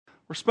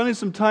We're spending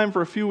some time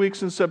for a few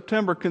weeks in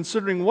September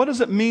considering what does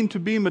it mean to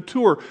be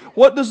mature?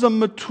 What does a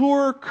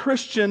mature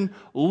Christian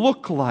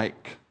look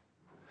like?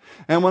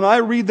 And when I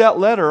read that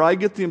letter, I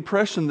get the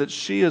impression that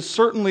she is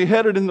certainly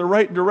headed in the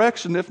right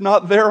direction, if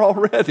not there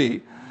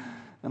already.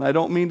 And I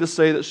don't mean to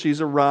say that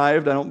she's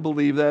arrived. I don't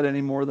believe that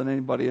any more than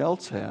anybody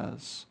else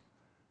has.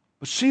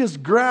 But she has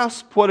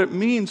grasped what it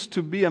means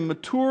to be a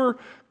mature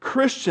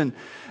Christian.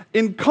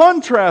 In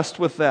contrast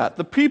with that,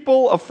 the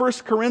people of 1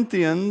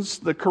 Corinthians,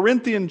 the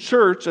Corinthian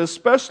church,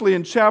 especially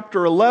in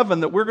chapter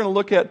 11 that we're going to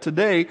look at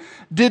today,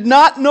 did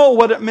not know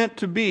what it meant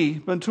to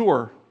be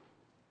mature.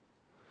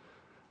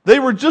 They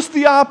were just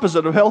the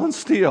opposite of Helen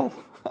Steele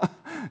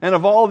and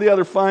of all the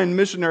other fine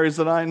missionaries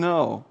that I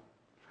know.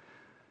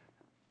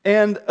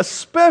 And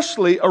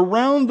especially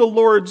around the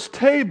Lord's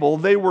table,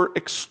 they were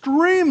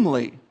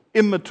extremely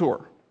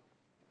immature.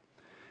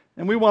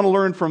 And we want to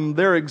learn from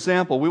their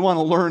example. We want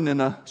to learn in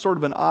a sort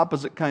of an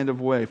opposite kind of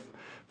way.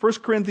 1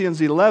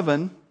 Corinthians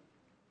 11,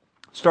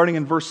 starting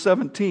in verse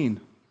 17.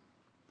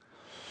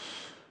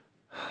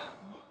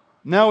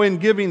 Now in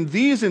giving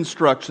these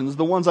instructions,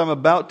 the ones I'm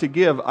about to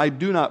give, I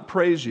do not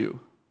praise you.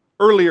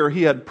 Earlier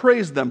he had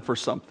praised them for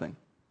something.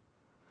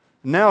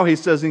 Now he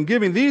says, in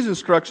giving these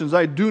instructions,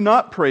 I do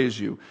not praise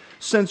you,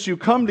 since you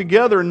come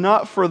together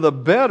not for the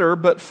better,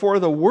 but for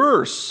the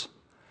worse.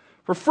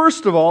 For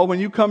first of all, when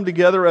you come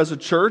together as a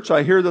church,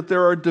 I hear that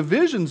there are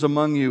divisions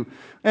among you,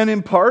 and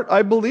in part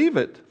I believe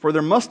it. For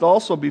there must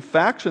also be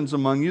factions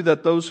among you,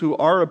 that those who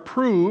are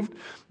approved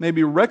may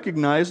be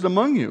recognized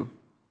among you.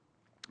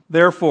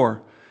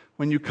 Therefore,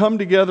 when you come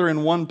together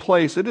in one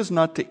place, it is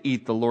not to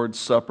eat the Lord's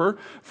Supper.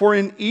 For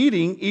in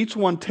eating, each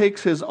one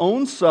takes his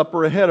own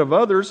supper ahead of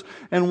others,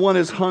 and one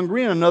is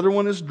hungry and another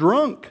one is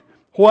drunk.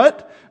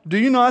 What? Do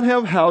you not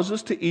have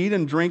houses to eat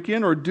and drink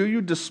in, or do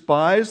you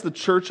despise the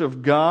church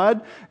of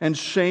God and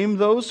shame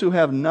those who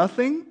have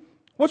nothing?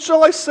 What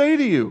shall I say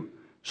to you?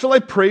 Shall I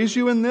praise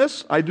you in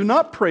this? I do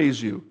not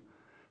praise you.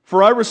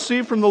 For I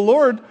received from the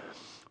Lord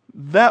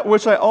that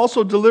which I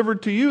also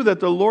delivered to you, that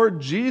the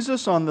Lord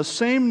Jesus, on the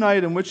same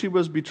night in which he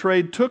was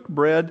betrayed, took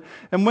bread,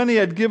 and when he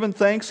had given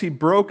thanks, he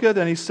broke it,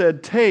 and he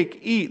said, Take,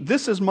 eat,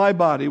 this is my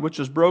body, which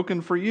is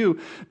broken for you.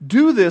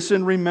 Do this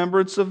in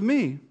remembrance of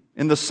me.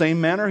 In the same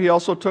manner, he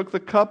also took the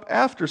cup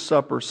after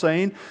supper,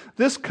 saying,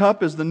 This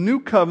cup is the new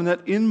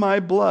covenant in my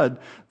blood.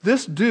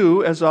 This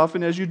do as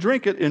often as you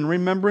drink it in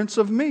remembrance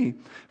of me.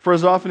 For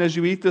as often as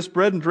you eat this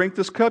bread and drink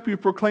this cup, you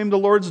proclaim the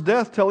Lord's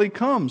death till he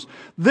comes.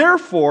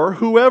 Therefore,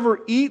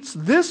 whoever eats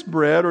this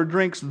bread or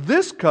drinks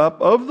this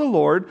cup of the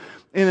Lord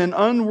in an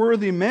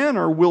unworthy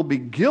manner will be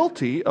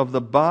guilty of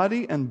the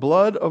body and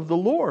blood of the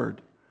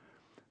Lord.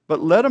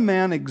 But let a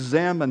man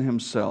examine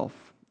himself,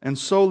 and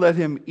so let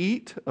him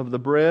eat of the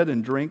bread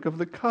and drink of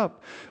the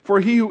cup. For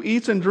he who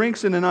eats and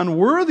drinks in an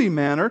unworthy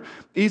manner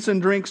eats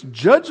and drinks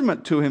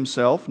judgment to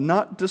himself,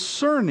 not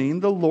discerning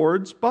the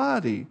Lord's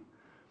body.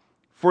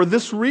 For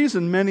this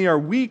reason many are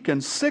weak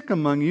and sick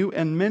among you,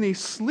 and many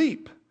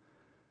sleep.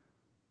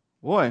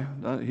 Boy,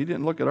 he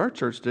didn't look at our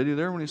church, did he,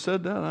 there when he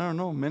said that? I don't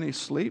know, many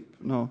sleep?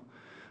 No,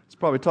 it's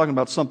probably talking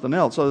about something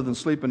else other than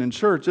sleeping in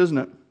church, isn't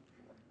it?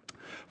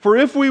 For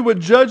if we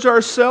would judge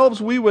ourselves,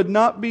 we would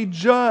not be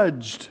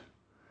judged.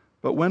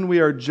 But when we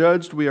are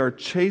judged, we are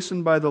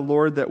chastened by the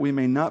Lord, that we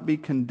may not be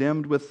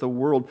condemned with the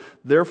world.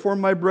 Therefore,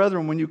 my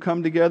brethren, when you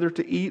come together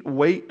to eat,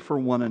 wait for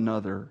one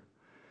another.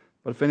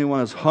 But if anyone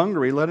is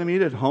hungry, let him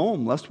eat at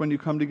home, lest when you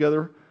come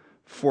together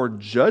for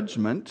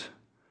judgment,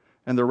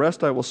 and the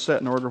rest I will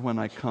set in order when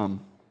I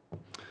come.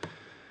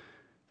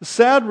 The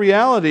sad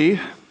reality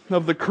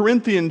of the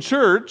Corinthian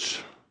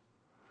church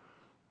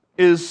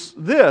is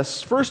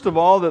this. First of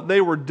all, that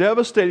they were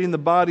devastating the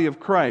body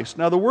of Christ.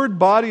 Now, the word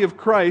body of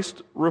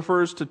Christ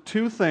refers to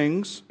two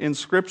things in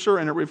Scripture,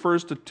 and it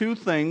refers to two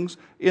things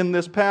in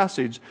this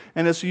passage,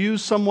 and it's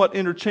used somewhat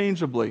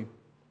interchangeably.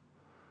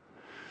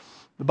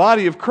 The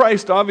body of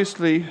Christ,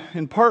 obviously,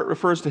 in part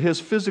refers to his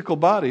physical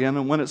body,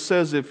 and when it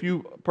says, if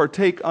you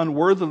partake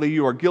unworthily,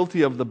 you are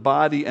guilty of the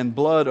body and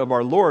blood of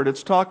our Lord,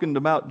 it's talking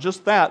about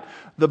just that,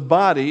 the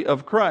body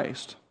of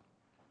Christ.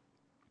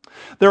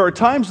 There are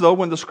times, though,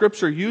 when the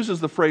Scripture uses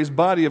the phrase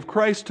body of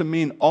Christ to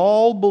mean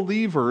all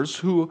believers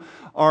who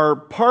are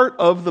part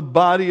of the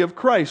body of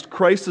Christ.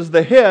 Christ is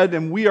the head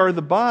and we are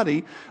the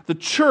body. The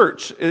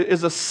church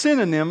is a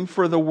synonym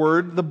for the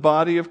word the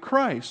body of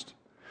Christ.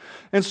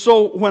 And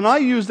so when I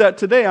use that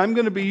today, I'm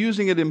going to be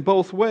using it in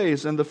both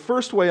ways. And the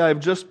first way I've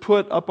just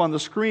put up on the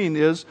screen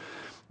is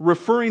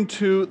referring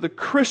to the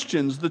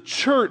Christians, the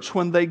church,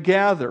 when they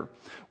gather.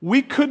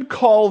 We could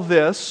call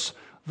this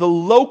the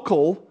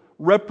local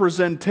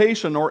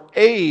representation, or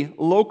a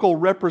local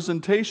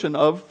representation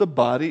of the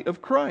body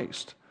of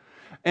Christ.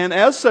 And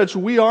as such,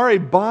 we are a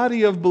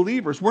body of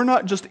believers. We're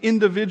not just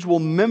individual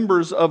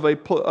members of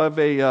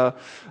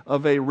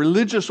a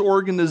religious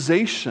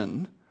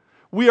organization.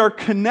 We are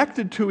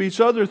connected to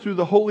each other through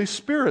the Holy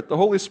Spirit. The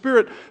Holy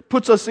Spirit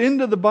puts us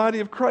into the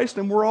body of Christ,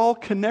 and we're all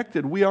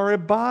connected. We are a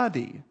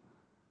body.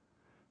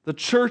 The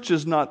church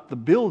is not the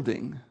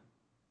building.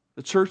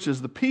 The church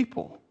is the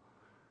people.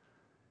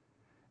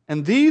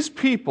 And these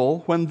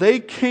people, when they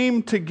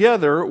came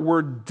together,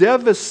 were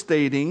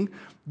devastating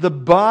the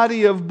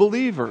body of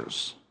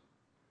believers.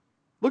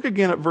 Look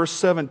again at verse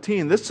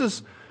 17. This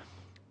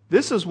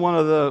is one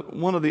of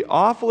the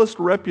awfulest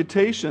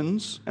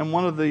reputations and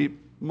one of the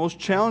most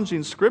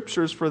challenging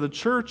scriptures for the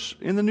church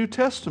in the New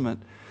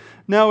Testament.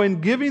 Now,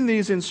 in giving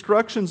these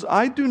instructions,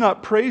 I do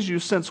not praise you,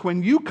 since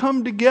when you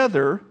come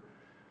together,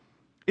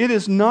 it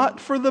is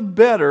not for the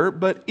better,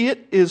 but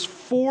it is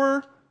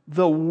for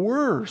the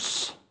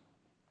worse.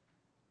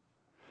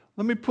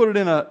 Let me put it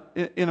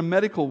in a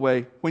medical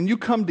way. When you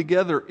come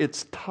together,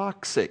 it's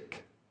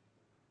toxic.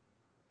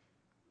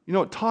 You know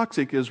what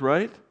toxic is,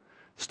 right?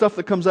 Stuff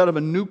that comes out of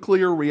a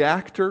nuclear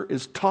reactor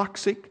is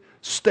toxic.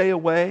 Stay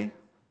away.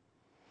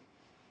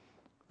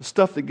 The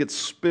stuff that gets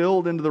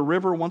spilled into the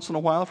river once in a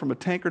while from a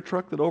tanker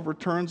truck that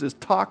overturns is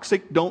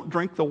toxic. Don't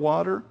drink the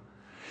water.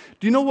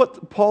 Do you know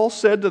what Paul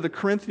said to the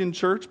Corinthian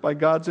church by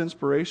God's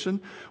inspiration?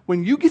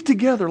 When you get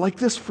together like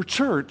this for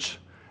church,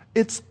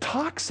 it's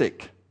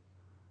toxic.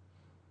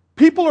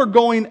 People are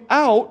going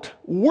out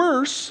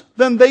worse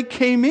than they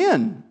came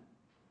in.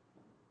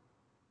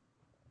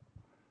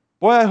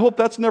 Boy, I hope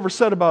that's never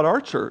said about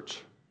our church.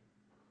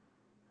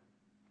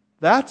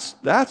 That's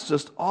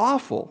just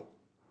awful.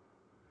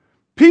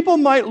 People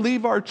might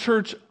leave our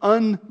church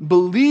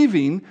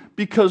unbelieving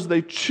because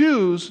they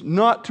choose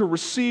not to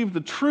receive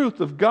the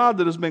truth of God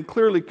that has been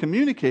clearly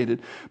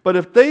communicated. But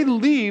if they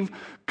leave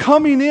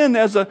coming in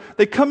as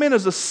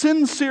a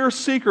sincere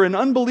seeker, an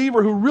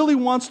unbeliever who really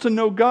wants to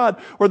know God,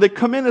 or they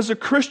come in as a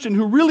Christian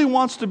who really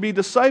wants to be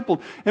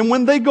discipled, and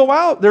when they go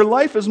out, their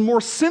life is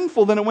more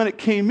sinful than when it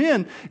came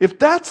in. If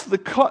that's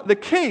the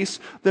case,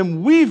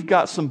 then we've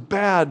got some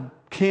bad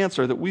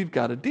cancer that we've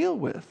got to deal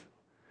with.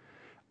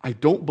 I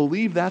don't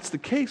believe that's the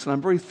case, and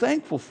I'm very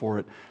thankful for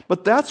it.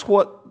 But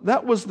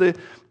that was the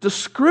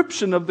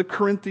description of the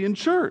Corinthian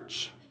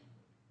church.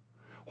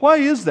 Why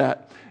is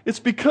that? It's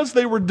because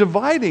they were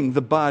dividing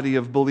the body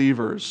of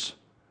believers.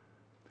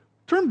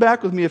 Turn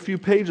back with me a few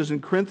pages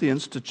in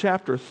Corinthians to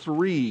chapter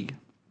 3.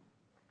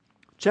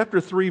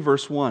 Chapter 3,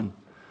 verse 1.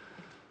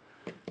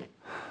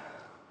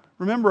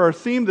 Remember, our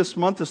theme this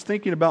month is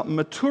thinking about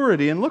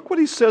maturity, and look what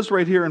he says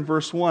right here in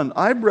verse 1.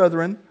 I,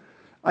 brethren,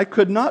 I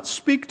could not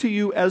speak to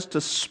you as to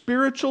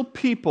spiritual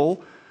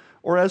people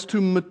or as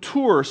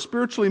to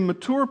spiritually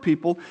mature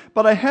people,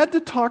 but I had to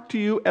talk to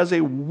you as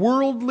a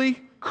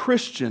worldly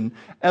Christian,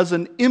 as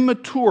an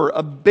immature,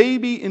 a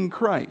baby in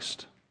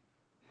Christ.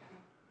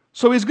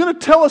 So he's going to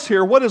tell us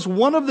here what is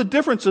one of the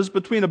differences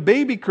between a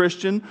baby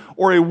Christian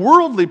or a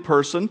worldly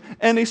person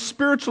and a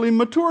spiritually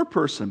mature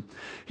person.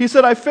 He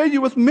said, I fed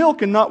you with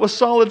milk and not with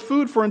solid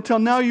food, for until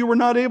now you were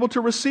not able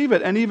to receive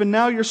it, and even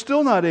now you're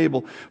still not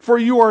able. For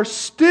you are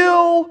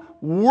still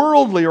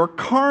worldly or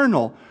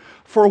carnal.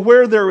 For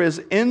where there is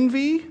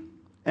envy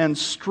and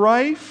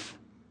strife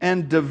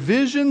and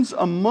divisions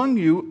among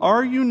you,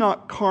 are you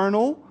not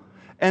carnal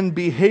and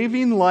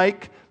behaving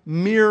like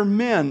mere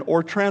men?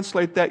 Or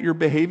translate that, you're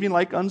behaving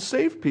like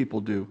unsaved people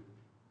do.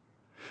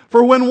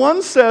 For when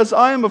one says,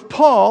 I am of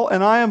Paul,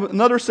 and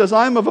another says,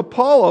 I am of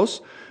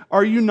Apollos,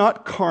 are you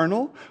not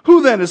carnal?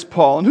 Who then is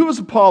Paul, and who is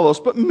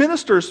Apollos, but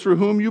ministers through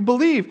whom you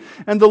believe?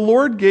 And the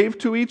Lord gave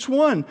to each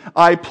one.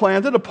 I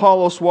planted,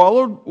 Apollos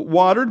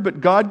watered,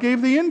 but God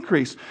gave the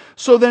increase.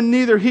 So then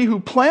neither he who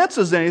plants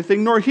is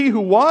anything, nor he who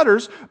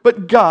waters,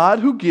 but God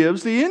who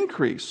gives the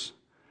increase.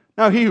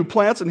 Now he who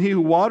plants and he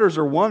who waters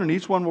are one, and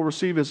each one will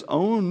receive his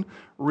own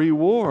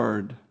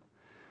reward.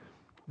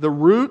 The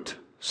root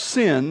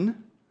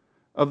sin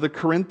of the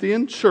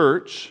Corinthian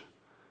church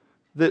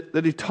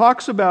that he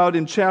talks about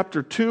in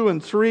chapter 2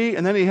 and 3,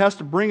 and then he has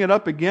to bring it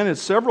up again at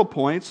several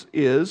points,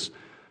 is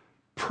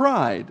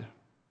pride.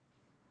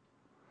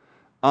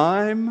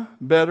 I'm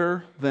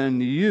better than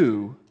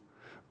you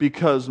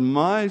because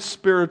my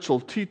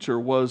spiritual teacher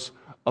was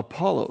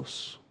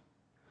Apollos.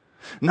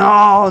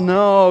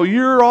 No,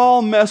 you're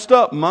all messed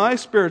up. My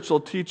spiritual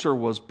teacher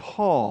was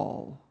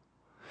Paul.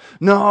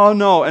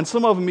 No, and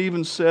some of them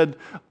even said,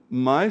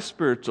 my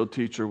spiritual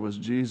teacher was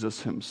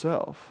Jesus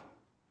himself.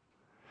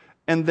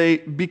 And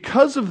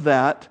because of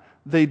that,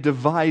 they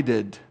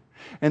divided.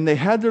 And they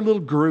had their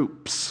little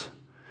groups.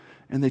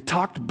 And they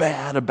talked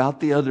bad about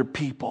the other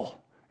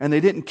people. And they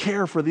didn't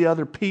care for the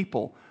other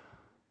people.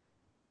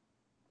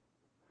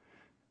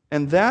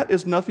 And that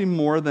is nothing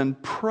more than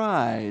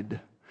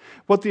pride.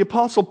 What the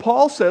Apostle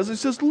Paul says, he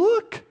says,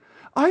 look,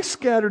 I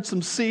scattered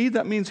some seed.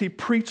 That means he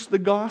preached the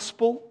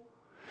gospel.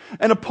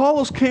 And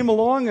Apollos came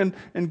along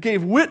and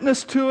gave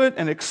witness to it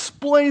and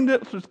explained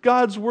it with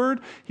God's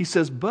word. He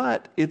says,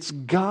 but it's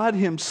God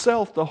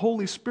himself, the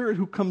Holy Spirit,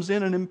 who comes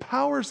in and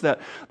empowers that.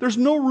 There's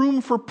no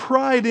room for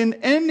pride in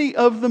any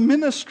of the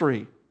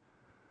ministry.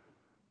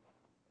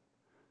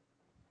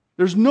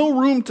 There's no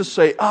room to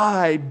say,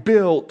 I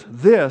built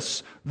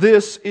this.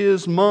 This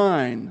is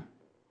mine.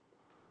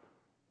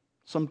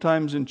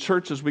 Sometimes in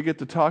churches we get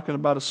to talking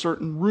about a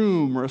certain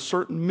room or a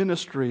certain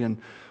ministry,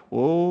 and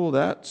oh,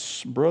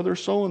 that's brother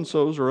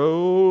so-and-so's, or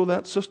oh,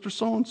 that's sister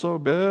so-and-so.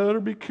 Better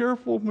be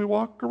careful when we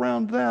walk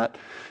around that.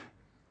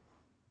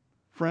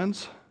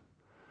 Friends,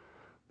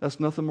 That's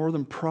nothing more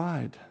than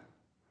pride.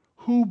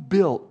 Who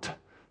built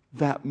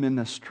that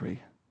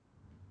ministry?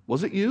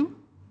 Was it you?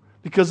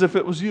 Because if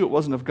it was you, it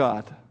wasn't of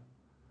God.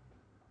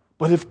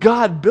 But if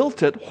God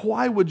built it,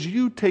 why would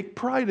you take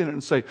pride in it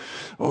and say,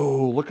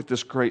 oh, look at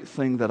this great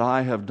thing that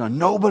I have done.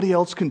 Nobody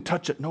else can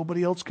touch it.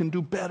 Nobody else can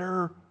do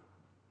better.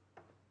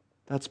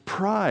 That's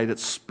pride.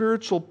 It's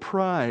spiritual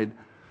pride.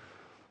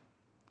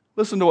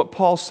 Listen to what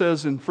Paul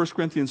says in 1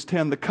 Corinthians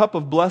 10. The cup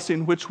of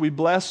blessing which we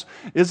bless,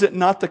 is it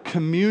not the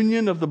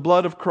communion of the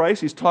blood of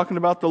Christ? He's talking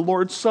about the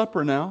Lord's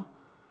Supper now.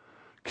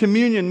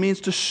 Communion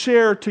means to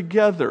share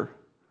together.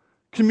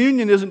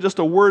 Communion isn't just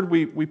a word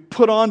we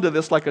put onto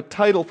this like a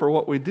title for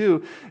what we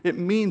do. It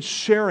means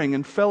sharing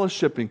and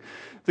fellowshipping.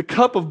 The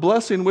cup of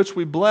blessing which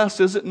we bless,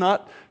 is it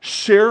not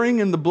sharing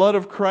in the blood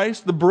of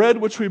Christ? The bread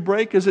which we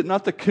break, is it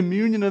not the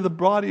communion of the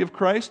body of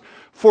Christ?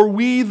 For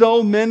we,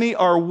 though many,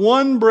 are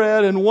one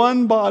bread and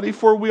one body,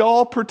 for we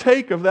all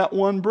partake of that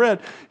one bread.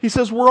 He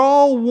says we're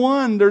all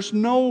one. There's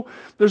no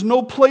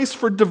place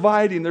for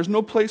dividing. There's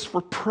no place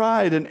for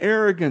pride and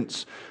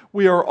arrogance.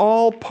 We are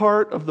all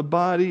part of the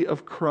body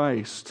of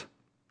Christ.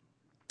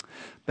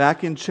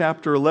 Back in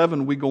chapter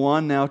 11, we go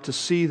on now to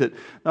see that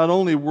not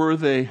only were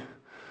they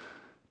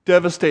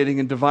devastating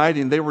and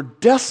dividing, they were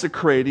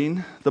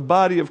desecrating the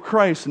body of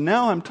Christ. And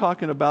now I'm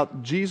talking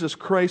about Jesus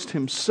Christ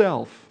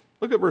himself.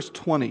 Look at verse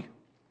 20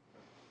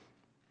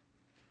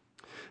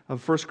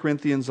 of 1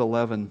 Corinthians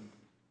 11.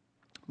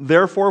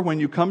 Therefore, when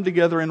you come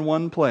together in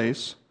one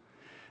place,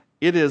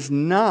 it is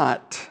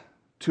not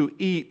to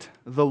eat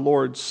the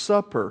Lord's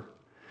Supper.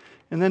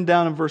 And then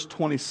down in verse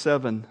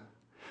 27,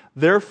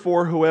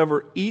 therefore,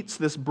 whoever eats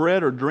this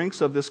bread or drinks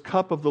of this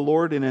cup of the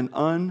Lord in an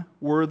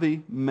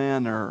unworthy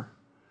manner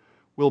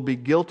will be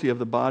guilty of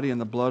the body and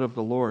the blood of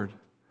the Lord.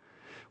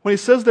 When he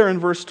says there in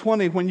verse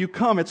 20, when you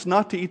come, it's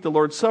not to eat the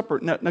Lord's Supper.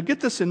 Now get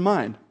this in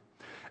mind.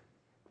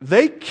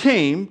 They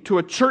came to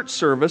a church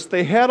service,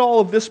 they had all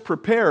of this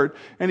prepared,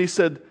 and he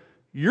said,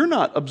 you're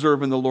not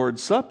observing the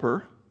Lord's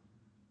Supper.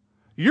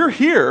 You're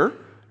here,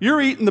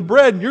 you're eating the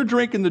bread, and you're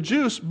drinking the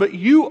juice, but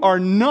you are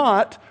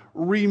not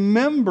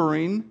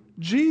remembering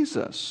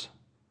Jesus.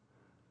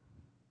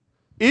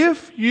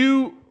 If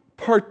you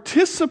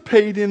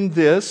participate in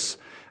this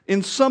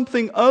in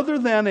something other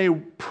than a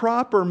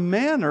proper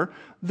manner,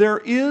 there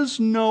is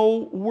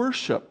no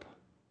worship.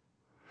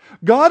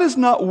 God is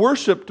not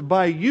worshiped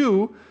by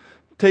you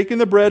taking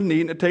the bread and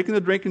eating it, taking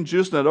the drink and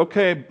juice, and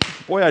okay,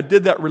 boy, I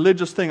did that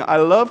religious thing. I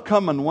love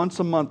coming once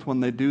a month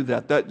when they do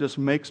that. That just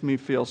makes me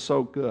feel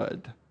so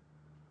good.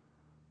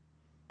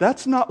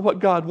 That's not what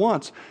God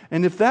wants.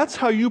 And if that's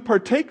how you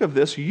partake of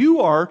this, you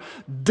are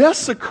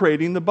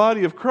desecrating the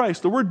body of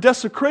Christ. The word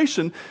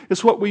desecration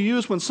is what we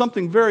use when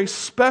something very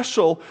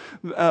special,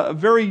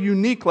 very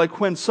unique, like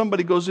when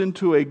somebody goes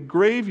into a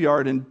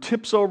graveyard and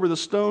tips over the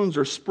stones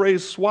or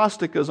sprays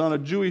swastikas on a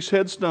Jewish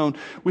headstone.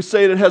 We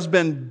say it has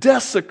been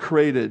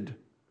desecrated.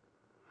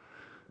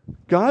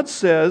 God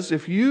says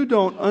if you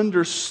don't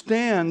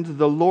understand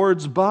the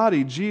Lord's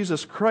body,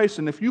 Jesus Christ,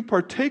 and if you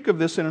partake of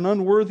this in an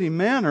unworthy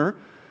manner,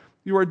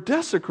 you are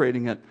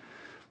desecrating it.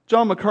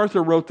 John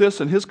MacArthur wrote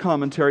this in his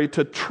commentary,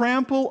 to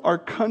trample our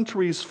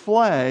country's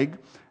flag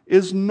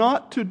is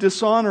not to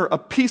dishonor a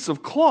piece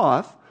of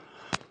cloth,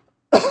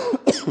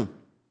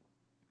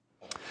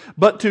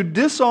 but to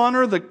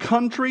dishonor the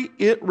country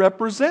it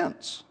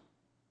represents.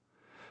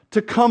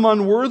 To come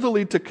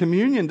unworthily to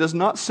communion does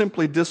not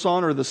simply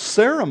dishonor the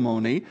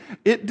ceremony,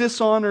 it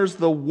dishonors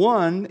the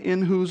one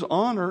in whose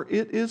honor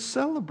it is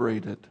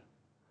celebrated.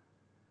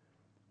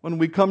 When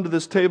we come to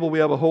this table, we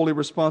have a holy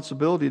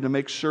responsibility to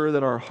make sure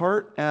that our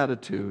heart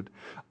attitude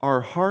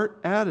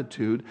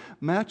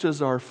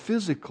matches our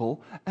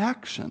physical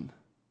action.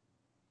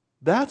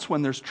 That's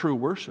when there's true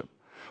worship.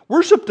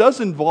 Worship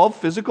does involve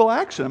physical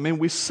action. I mean,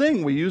 we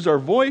sing, we use our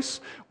voice,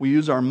 we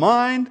use our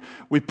mind,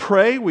 we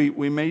pray, we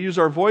may use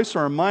our voice or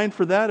our mind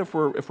for that if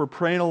we're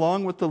praying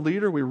along with the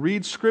leader. We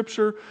read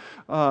Scripture.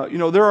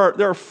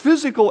 There are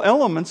physical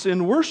elements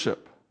in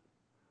worship.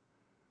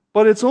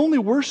 But it's only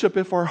worship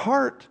if our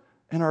heart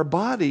and our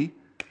body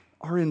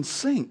are in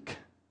sync.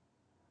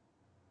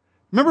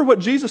 Remember what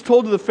Jesus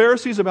told to the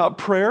Pharisees about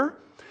prayer?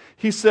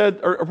 He said,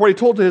 or what he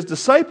told to his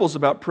disciples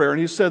about prayer, and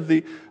he said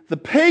the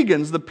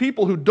pagans, the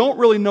people who don't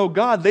really know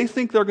God, they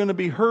think they're going to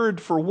be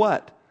heard for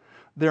what?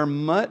 Their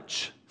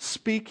much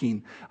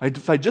speaking.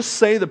 If I just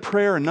say the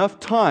prayer enough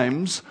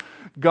times,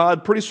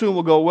 God pretty soon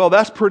will go, well,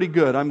 that's pretty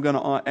good. I'm going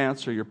to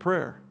answer your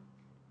prayer.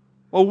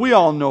 Well, we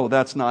all know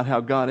that's not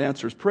how God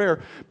answers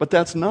prayer, but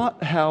that's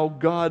not how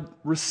God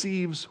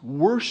receives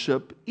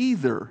worship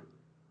either.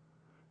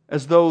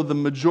 As though the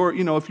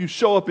majority, if you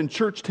show up in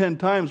church 10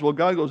 times, well,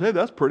 God goes, hey,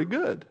 that's pretty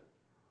good.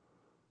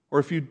 Or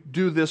if you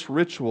do this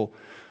ritual,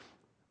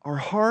 our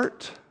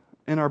heart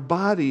and our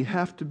body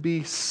have to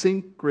be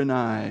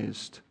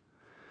synchronized.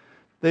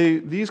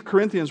 These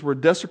Corinthians were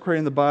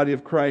desecrating the body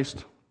of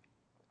Christ,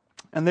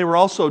 and they were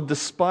also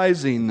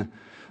despising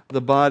the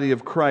body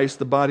of Christ,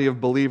 the body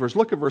of believers.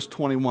 Look at verse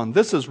 21.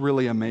 This is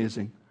really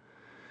amazing.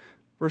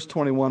 Verse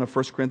 21 of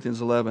 1 Corinthians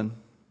 11.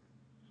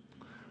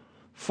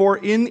 For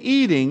in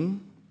eating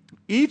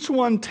Each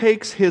one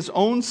takes his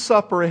own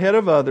supper ahead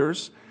of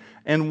others,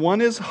 and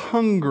one is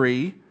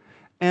hungry,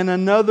 and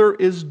another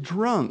is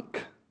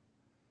drunk.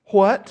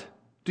 What?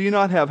 Do you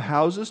not have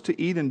houses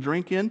to eat and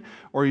drink in?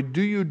 Or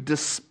do you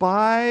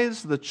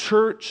despise the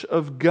church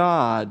of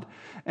God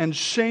and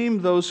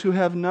shame those who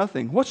have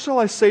nothing? What shall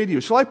I say to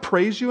you? Shall I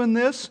praise you in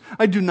this?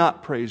 I do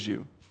not praise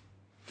you.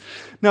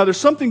 Now, there's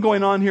something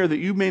going on here that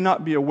you may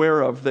not be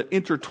aware of that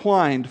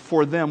intertwined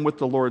for them with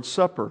the Lord's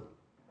Supper.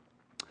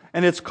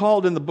 And it's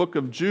called in the book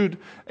of Jude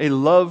a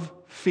love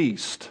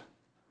feast.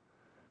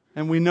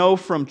 And we know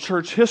from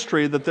church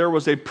history that there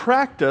was a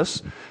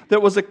practice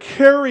that was a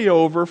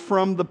carryover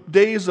from the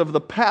days of the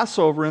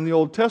Passover in the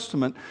Old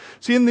Testament.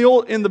 See,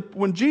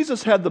 when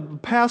Jesus had the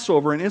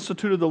Passover and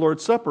instituted the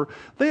Lord's Supper,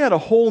 they had a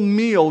whole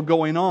meal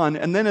going on,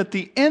 and then at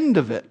the end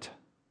of it,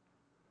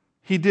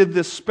 he did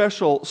this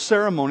special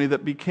ceremony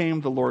that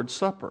became the Lord's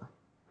Supper.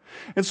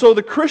 And so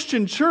the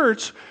Christian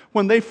church,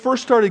 when they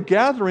first started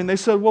gathering, they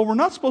said, well, we're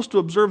not supposed to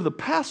observe the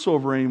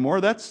Passover anymore.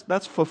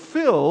 That's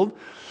fulfilled.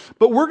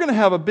 But we're going to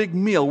have a big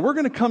meal. We're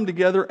going to come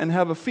together and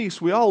have a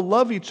feast. We all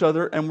love each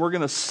other, and we're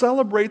going to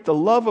celebrate the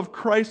love of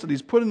Christ that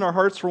He's put in our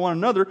hearts for one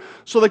another,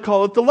 so they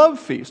call it the love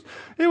feast.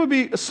 It would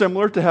be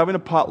similar to having a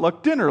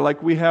potluck dinner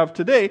like we have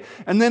today,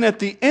 and then at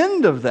the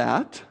end of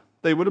that,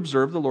 they would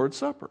observe the Lord's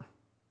Supper.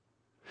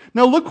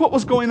 Now look what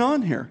was going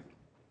on here.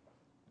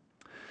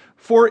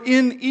 For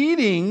in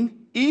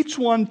eating, each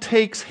one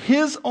takes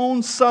his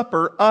own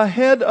supper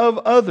ahead of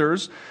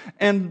others,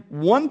 and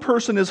one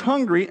person is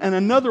hungry and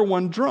another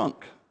one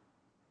drunk.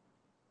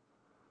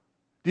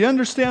 Do you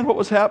understand what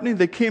was happening?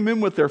 They came in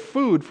with their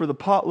food for the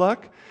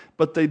potluck,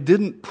 but they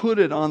didn't put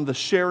it on the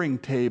sharing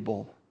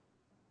table.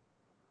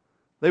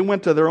 They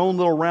went to their own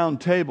little round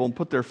table and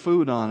put their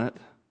food on it.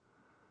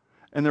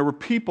 And there were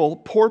people,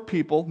 poor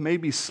people,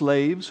 maybe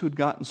slaves who'd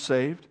gotten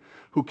saved,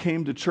 who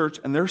came to church,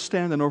 and they're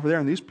standing over there,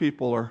 and these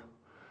people are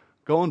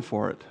going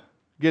for it,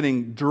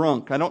 getting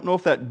drunk. I don't know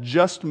if that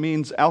just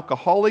means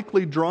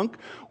alcoholically drunk,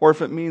 or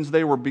if it means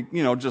they were,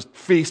 just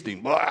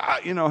feasting. Blah,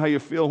 you know how you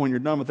feel when you're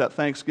done with that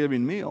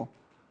Thanksgiving meal.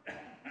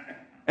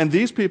 And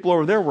these people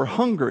over there were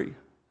hungry.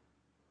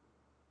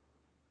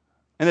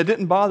 And it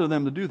didn't bother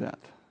them to do that.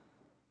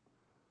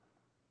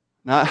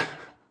 Now,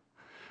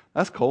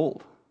 that's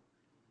cold.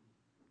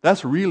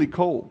 That's really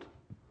cold.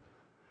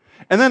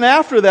 And then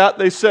after that,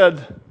 they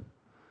said,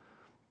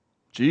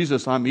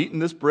 Jesus, I'm eating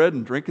this bread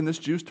and drinking this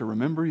juice to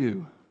remember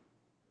you.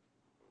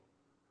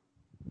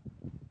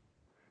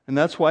 And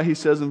that's why he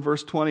says in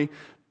verse 20,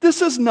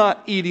 this is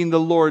not eating the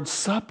Lord's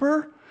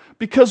Supper,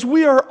 because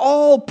we are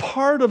all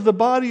part of the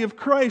body of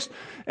Christ.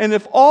 And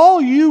if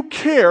all you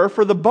care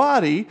for the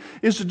body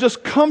is to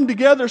just come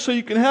together so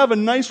you can have a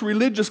nice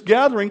religious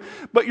gathering,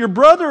 but your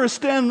brother is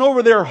standing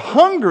over there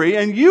hungry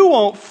and you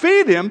won't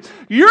feed him,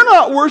 you're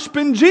not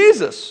worshiping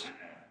Jesus.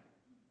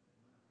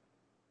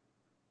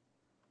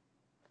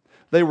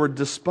 They were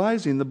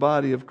despising the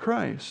body of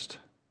Christ.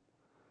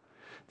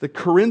 The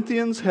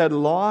Corinthians had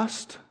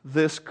lost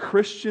this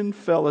Christian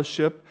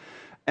fellowship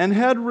and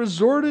had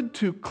resorted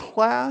to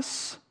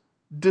class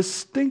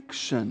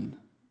distinction.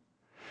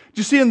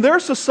 You see, in their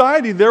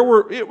society, there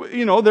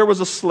was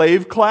a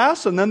slave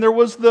class, and then there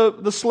was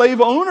the slave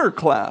owner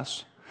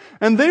class.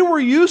 And they were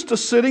used to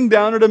sitting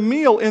down at a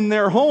meal in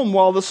their home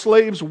while the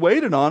slaves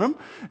waited on them.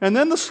 And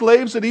then the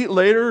slaves would eat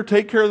later or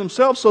take care of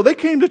themselves. So they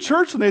came to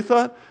church and they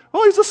thought,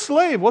 oh, he's a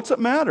slave. What's it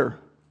matter?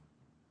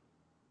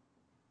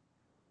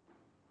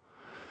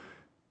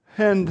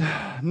 And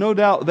no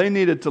doubt they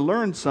needed to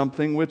learn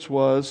something, which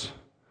was,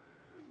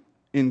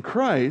 in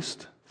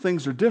Christ,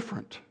 things are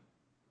different.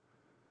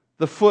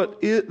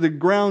 The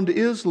ground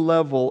is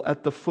level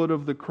at the foot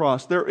of the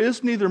cross. There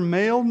is neither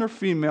male nor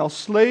female,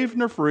 slave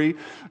nor free,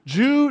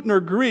 Jew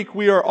nor Greek.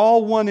 We are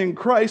all one in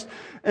Christ,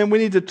 and we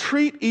need to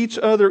treat each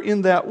other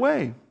in that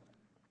way.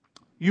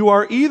 You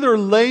are either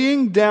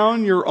laying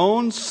down your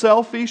own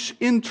selfish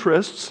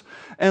interests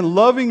and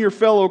loving your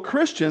fellow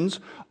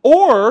Christians,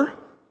 or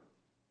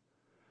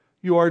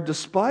you are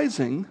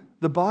despising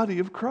the body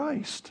of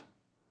Christ.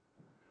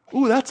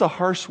 Ooh, that's a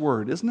harsh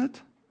word, isn't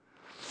it?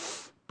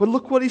 But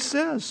look what he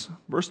says,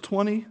 verse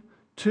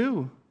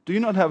 22. Do you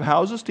not have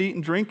houses to eat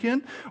and drink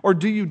in? Or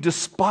do you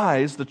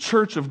despise the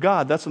church of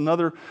God? That's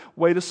another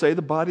way to say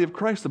the body of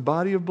Christ, the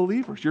body of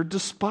believers. You're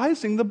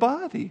despising the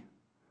body.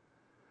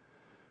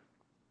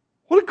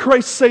 What did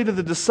Christ say to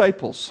the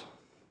disciples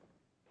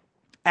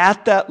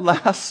at that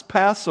last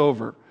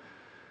Passover?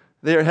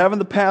 They're having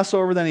the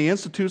Passover, then he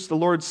institutes the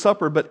Lord's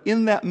Supper, but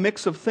in that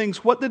mix of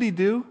things, what did he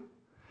do?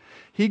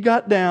 He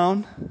got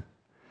down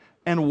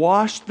and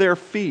washed their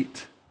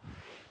feet.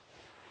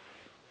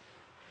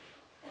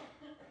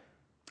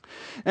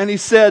 And he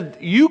said,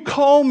 you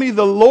call me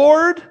the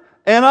Lord,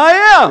 and I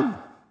am.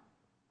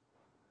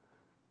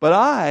 But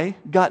I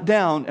got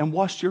down and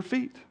washed your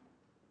feet.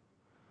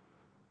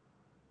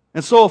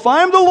 And so if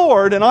I'm the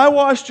Lord and I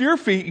washed your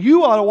feet,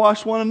 you ought to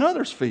wash one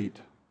another's feet.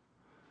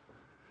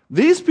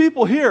 These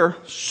people here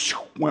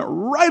went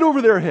right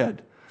over their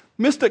head,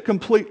 missed it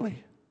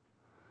completely.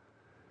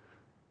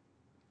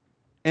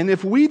 And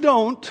if we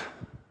don't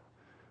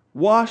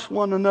wash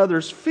one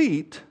another's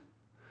feet,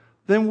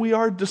 then we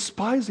are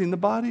despising the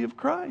body of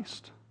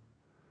Christ.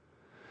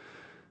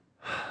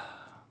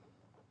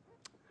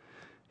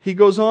 He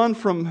goes on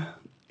from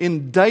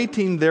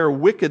indicting their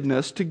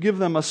wickedness to give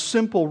them a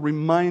simple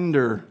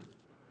reminder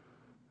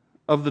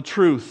of the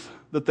truth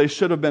that they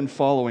should have been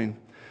following.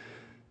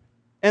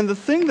 And the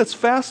thing that's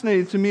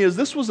fascinating to me is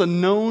this was a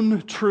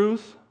known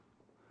truth.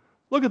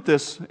 Look at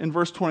this in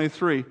verse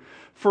 23.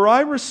 For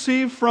I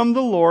received from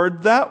the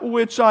Lord that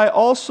which I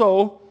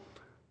also,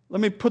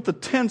 let me put the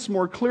tense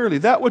more clearly,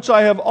 that which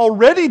I have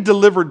already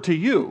delivered to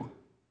you.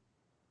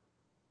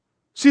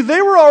 See,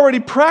 they were already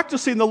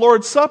practicing the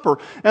Lord's Supper,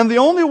 and the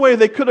only way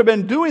they could have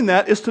been doing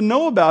that is to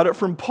know about it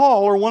from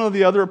Paul or one of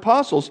the other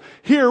apostles.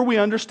 Here we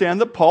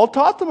understand that Paul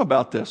taught them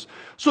about this.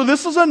 So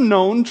this is a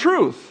known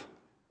truth.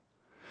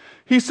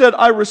 He said,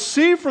 I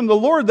received from the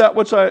Lord that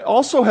which I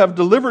also have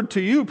delivered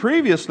to you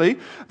previously,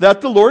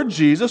 that the Lord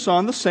Jesus,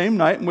 on the same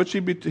night in which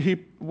he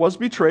was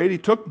betrayed, he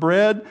took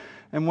bread,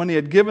 and when he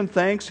had given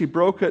thanks, he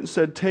broke it and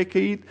said, take,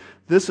 eat.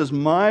 This is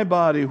my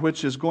body,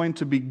 which is going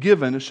to be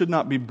given. It should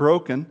not be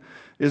broken,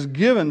 is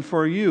given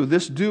for you.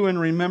 This do in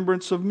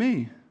remembrance of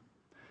me.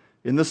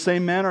 In the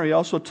same manner, he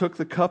also took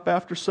the cup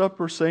after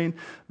supper, saying,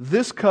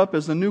 this cup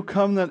is the new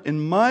covenant in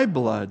my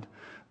blood.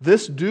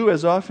 This do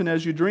as often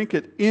as you drink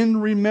it in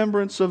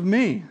remembrance of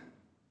me.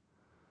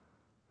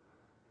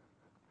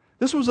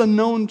 This was a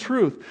known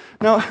truth.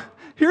 Now,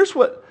 here's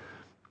what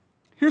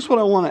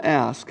I want to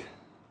ask.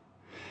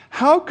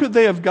 How could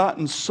they have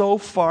gotten so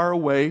far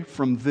away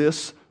from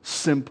this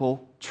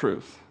simple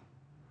truth?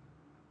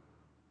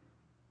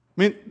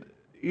 I mean,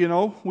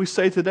 we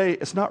say today,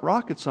 it's not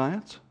rocket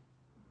science.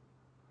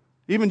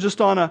 Even just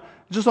on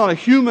a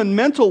human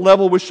mental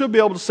level, we should be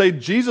able to say,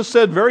 Jesus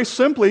said very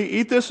simply,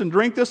 eat this and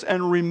drink this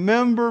and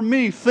remember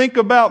me. Think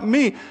about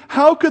me.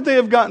 How could they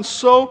have gotten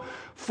so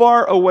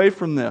far away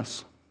from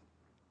this?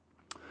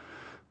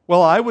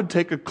 Well, I would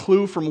take a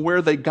clue from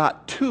where they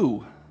got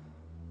to,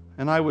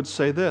 and I would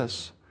say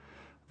this.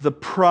 The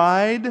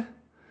pride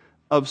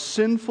of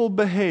sinful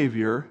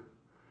behavior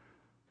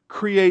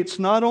creates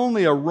not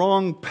only a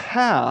wrong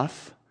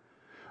path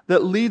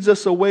that leads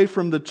us away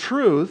from the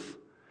truth,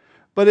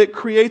 but it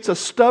creates a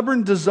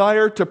stubborn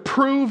desire to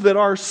prove that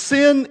our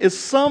sin is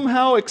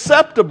somehow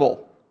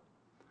acceptable.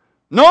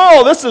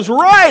 No, this is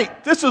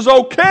right. This is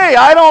okay.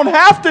 I don't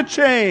have to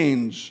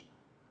change.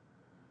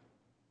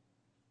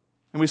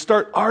 And we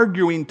start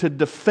arguing to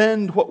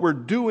defend what we're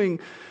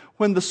doing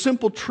when the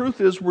simple truth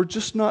is we're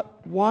just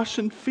not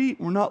washing feet.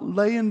 We're not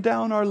laying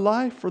down our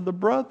life for the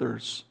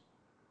brothers.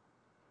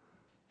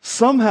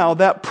 Somehow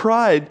that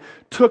pride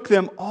took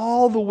them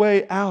all the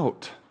way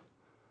out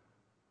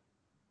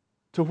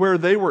to where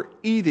they were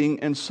eating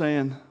and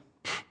saying,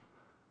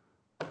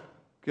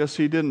 guess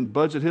he didn't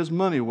budget his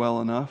money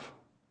well enough.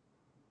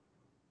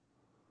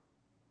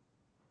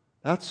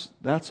 That's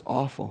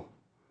awful.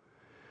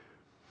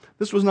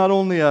 This was not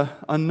only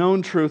a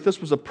known truth,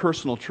 this was a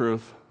personal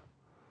truth.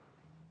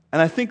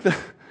 And I think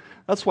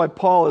that's why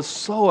Paul is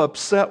so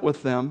upset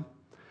with them.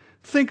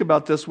 Think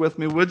about this with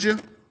me, would you?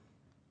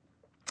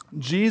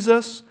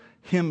 Jesus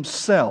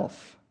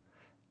himself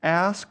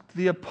asked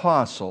the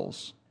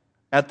apostles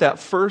at that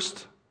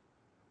first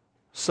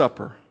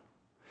supper.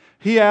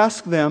 He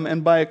asked them,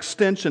 and by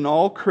extension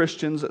all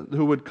Christians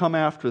who would come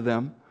after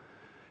them,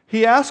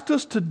 he asked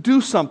us to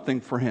do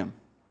something for him.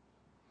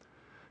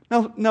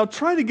 Now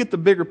try to get the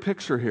bigger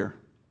picture here.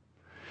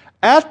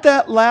 At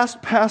that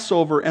last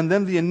Passover and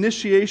then the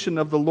initiation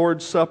of the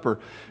Lord's Supper,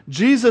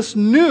 Jesus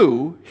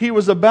knew he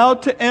was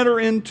about to enter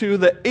into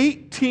the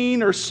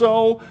 18 or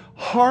so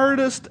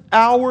hardest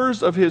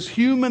hours of his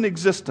human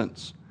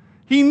existence.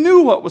 He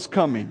knew what was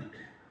coming.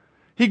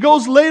 He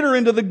goes later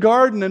into the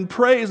garden and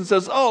prays and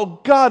says,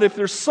 "Oh God, if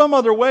there's some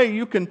other way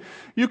you can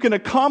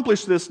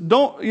accomplish this,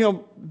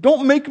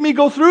 don't make me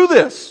go through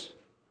this.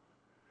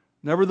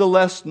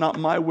 Nevertheless, not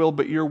my will,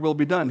 but your will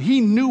be done."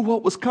 He knew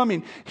what was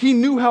coming. He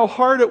knew how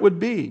hard it would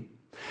be.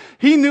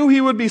 He knew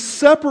he would be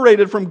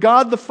separated from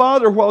God the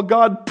Father while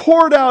God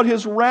poured out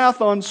his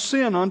wrath on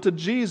sin onto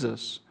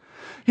Jesus.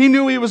 He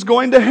knew he was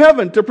going to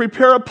heaven to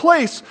prepare a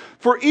place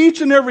for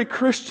each and every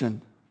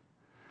Christian.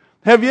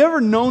 Have you ever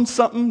known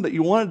something that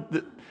you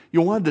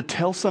wanted to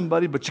tell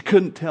somebody, but you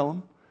couldn't tell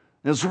them?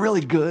 It was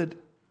really good.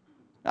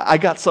 I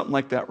got something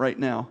like that right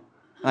now.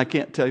 I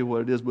can't tell you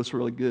what it is, but it's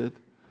really good.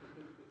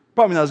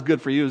 Probably not as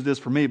good for you as it is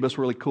for me, but it's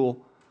really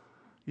cool.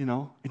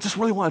 I just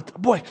really want to,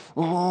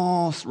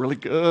 it's really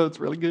good, it's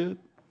really good.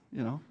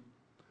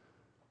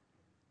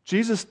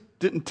 Jesus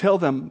didn't tell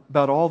them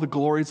about all the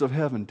glories of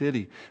heaven, did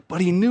he?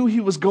 But he knew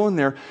he was going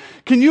there.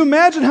 Can you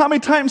imagine how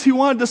many times he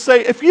wanted to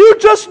say, if you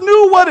just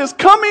knew what is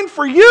coming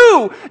for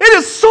you, it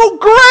is so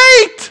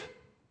great.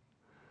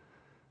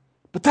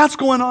 But that's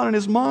going on in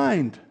his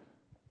mind.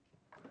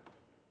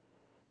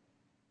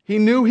 He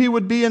knew he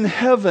would be in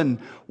heaven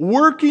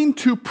working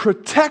to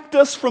protect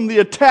us from the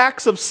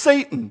attacks of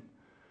Satan.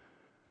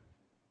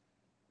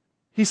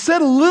 He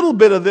said a little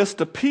bit of this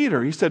to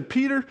Peter. He said,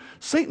 "Peter,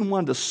 Satan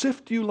wanted to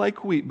sift you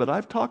like wheat, but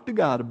I've talked to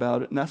God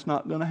about it, and that's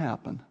not going to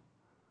happen."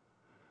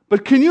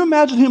 But can you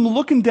imagine him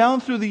looking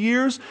down through the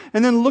years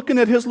and then looking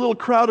at his little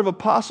crowd of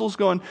apostles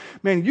going,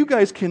 man, you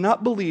guys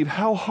cannot believe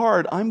how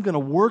hard I'm going to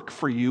work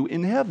for you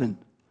in heaven.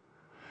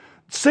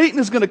 Satan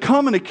is going to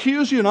come and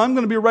accuse you, and I'm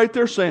going to be right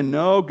there saying,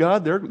 no,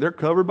 God, they're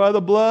covered by the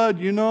blood,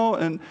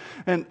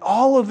 and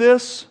all of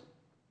this.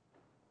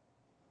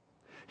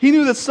 He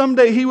knew that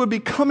someday he would be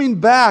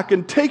coming back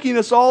and taking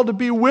us all to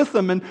be with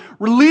him and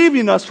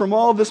relieving us from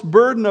all this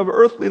burden of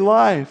earthly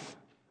life.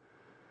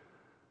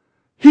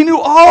 He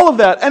knew all of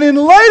that. And in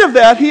light of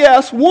that, he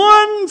asked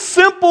one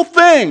simple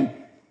thing.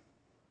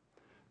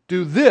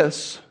 Do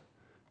this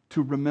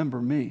to remember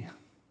me.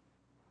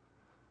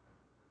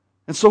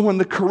 And so when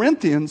the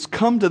Corinthians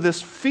come to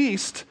this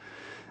feast,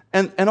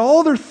 and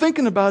all they're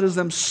thinking about is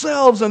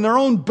themselves and their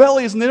own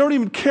bellies, and they don't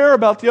even care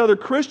about the other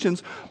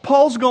Christians,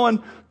 Paul's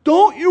going,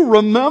 don't you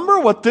remember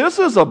what this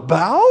is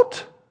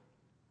about?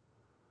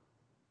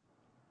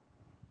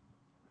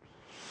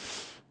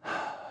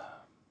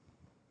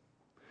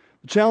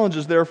 The challenge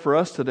is there for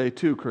us today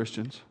too,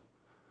 Christians.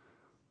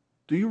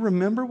 Do you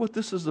remember what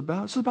this is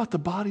about? This is about the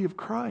body of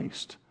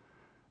Christ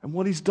and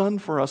what He's done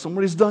for us and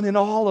what He's done in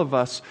all of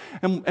us.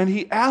 And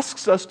He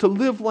asks us to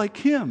live like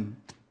Him.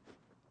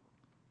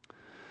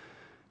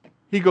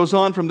 He goes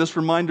on from this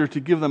reminder to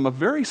give them a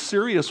very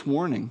serious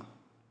warning.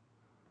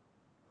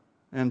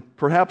 And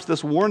perhaps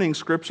this warning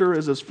scripture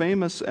is as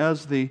famous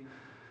as the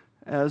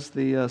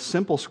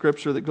simple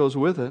scripture that goes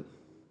with it.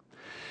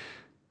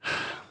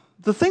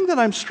 The thing that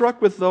I'm struck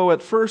with, though,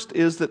 at first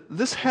is that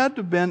this had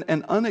to have been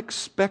an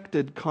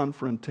unexpected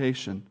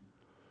confrontation.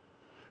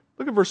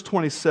 Look at verse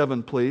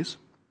 27, please.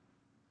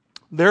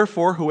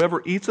 Therefore,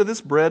 whoever eats of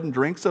this bread and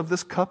drinks of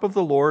this cup of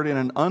the Lord in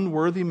an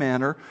unworthy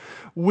manner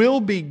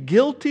will be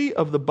guilty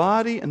of the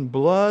body and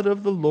blood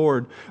of the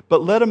Lord.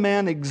 But let a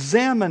man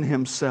examine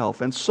himself,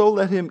 and so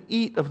let him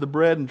eat of the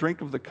bread and drink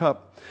of the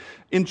cup.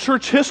 In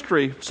church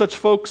history, such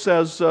folks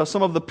as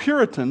some of the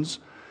Puritans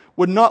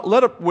would not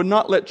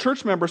let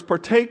church members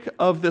partake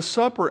of this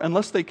supper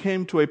unless they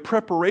came to a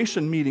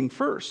preparation meeting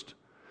first.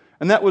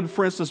 And that would,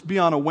 for instance, be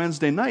on a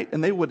Wednesday night,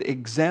 and they would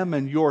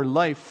examine your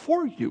life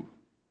for you.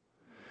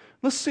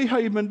 Let's see how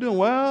you've been doing.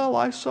 Well,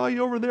 I saw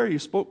you over there. You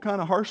spoke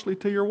kind of harshly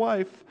to your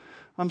wife.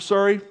 I'm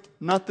sorry,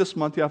 not this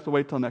month. You have to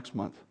wait till next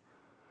month.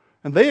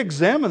 And they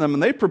examined them,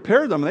 and they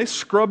prepared them, and they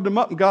scrubbed them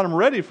up and got them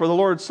ready for the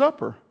Lord's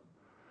Supper.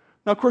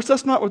 Now, of course,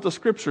 that's not what the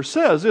Scripture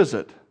says, is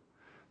it?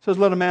 It says,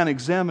 let a man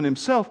examine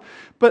himself.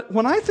 But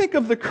when I think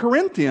of the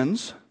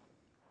Corinthians,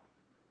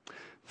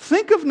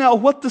 think of now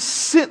what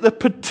the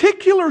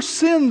particular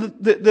sin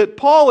that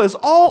Paul is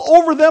all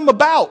over them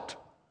about.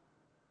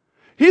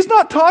 He's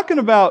not talking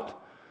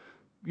about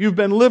you've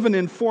been living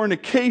in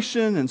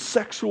fornication and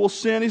sexual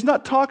sin. He's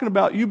not talking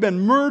about you've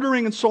been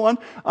murdering and so on.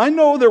 I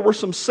know there were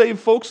some saved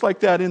folks like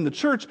that in the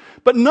church,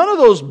 but none of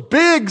those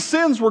big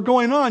sins were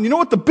going on. You know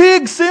what the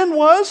big sin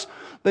was?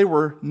 They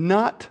were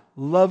not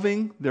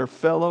loving their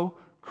fellow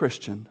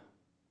Christian.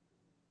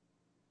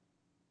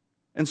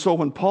 And so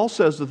when Paul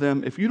says to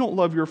them, if you don't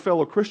love your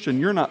fellow Christian,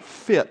 you're not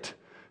fit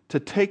to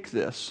take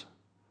this.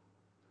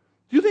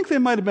 Do you think they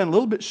might have been a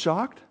little bit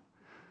shocked?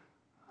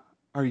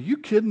 Are you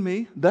kidding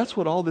me? That's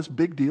what all this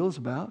big deal is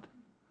about?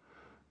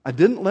 I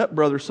didn't let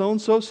brother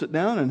so-and-so sit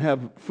down and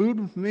have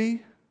food with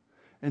me,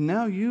 and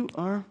now you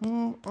are...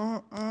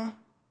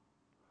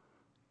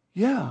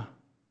 Yeah.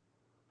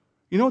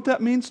 You know what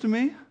that means to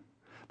me?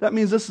 That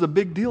means this is a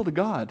big deal to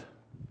God.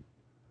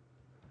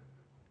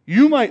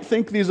 You might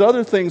think these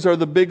other things are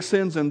the big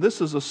sins and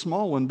this is a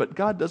small one, but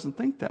God doesn't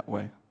think that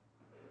way.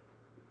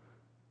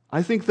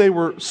 I think they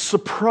were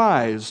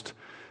surprised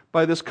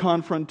by this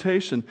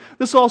confrontation.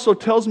 This also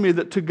tells me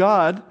that to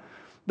God,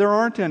 there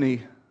aren't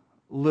any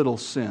little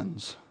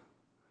sins.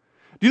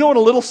 Do you know what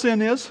a little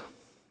sin is?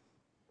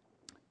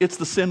 It's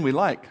the sin we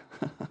like.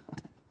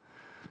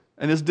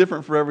 And it's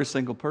different for every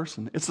single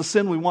person. It's the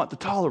sin we want to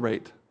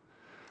tolerate.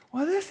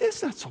 Well, this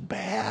is not so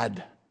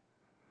bad.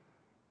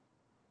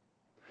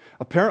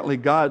 Apparently,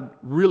 God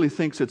really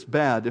thinks it's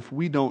bad if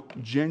we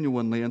don't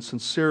genuinely and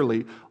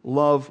sincerely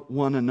love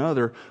one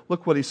another.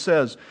 Look what He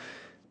says.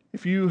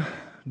 If you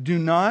do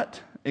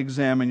not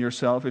examine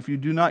yourself, if you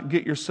do not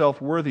get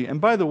yourself worthy. And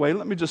by the way,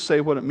 let me just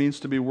say what it means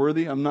to be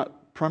worthy. I'm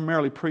not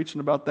primarily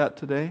preaching about that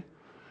today.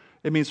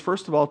 It means,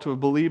 first of all, to have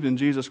believed in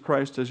Jesus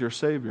Christ as your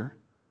Savior.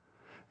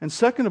 And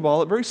second of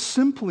all, it very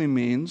simply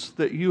means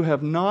that you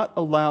have not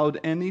allowed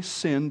any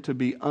sin to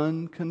be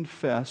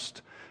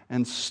unconfessed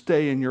and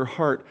stay in your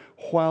heart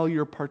while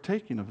you're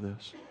partaking of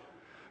this.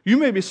 You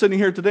may be sitting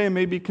here today and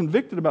may be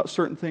convicted about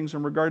certain things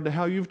in regard to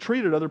how you've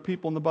treated other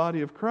people in the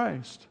body of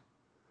Christ.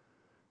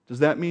 Does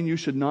that mean you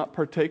should not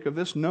partake of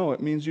this? No,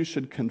 it means you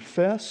should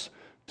confess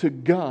to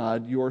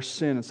God your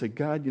sin and say,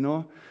 God, you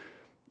know,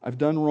 I've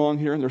done wrong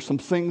here and there's some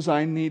things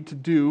I need to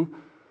do.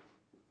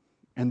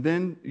 And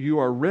then you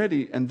are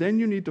ready, and then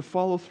you need to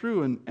follow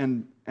through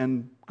and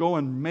go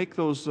and make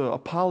those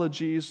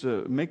apologies,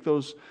 make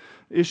those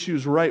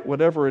issues right,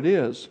 whatever it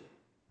is.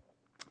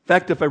 In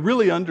fact, if I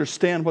really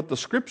understand what the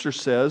Scripture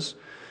says,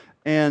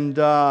 and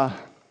I'm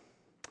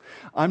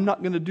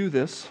not going to do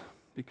this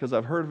because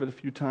I've heard of it a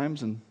few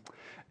times, and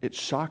it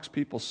shocks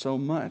people so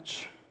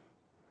much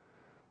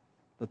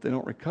that they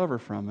don't recover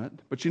from it.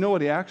 But you know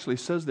what he actually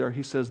says there?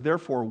 He says,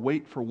 therefore,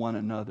 wait for one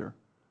another.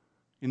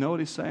 You know what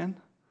he's saying?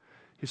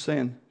 He's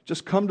saying,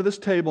 just come to this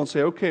table and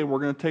say, okay, we're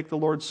going to take the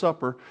Lord's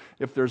Supper.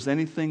 If there's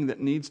anything that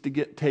needs to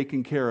get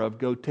taken care of,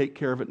 go take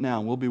care of it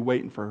now. We'll be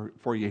waiting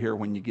for you here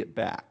when you get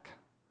back.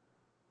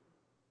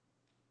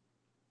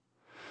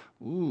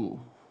 Ooh.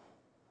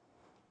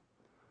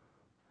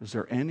 Is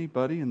there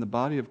anybody in the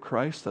body of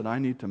Christ that I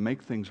need to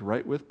make things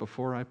right with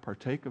before I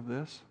partake of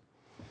this?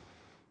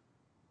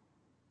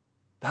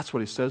 That's what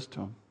he says to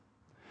them.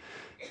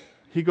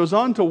 He goes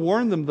on to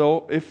warn them,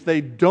 though, if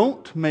they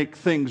don't make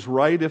things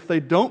right, if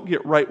they don't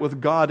get right with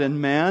God and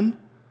man,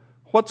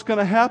 what's going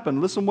to happen?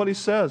 Listen what he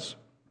says.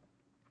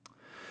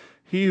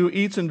 He who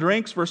eats and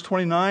drinks, verse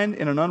 29,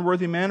 in an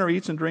unworthy manner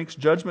eats and drinks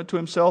judgment to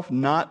himself,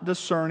 not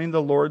discerning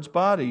the Lord's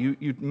body.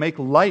 You make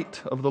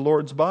light of the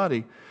Lord's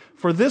body.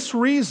 For this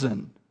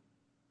reason,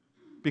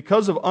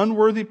 because of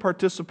unworthy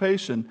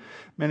participation,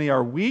 many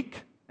are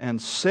weak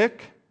and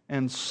sick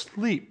and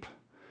sleep.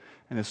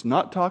 And it's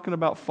not talking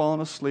about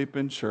falling asleep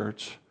in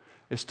church.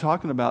 It's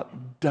talking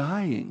about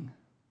dying.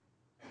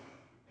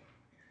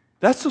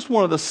 That's just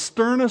one of the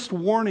sternest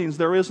warnings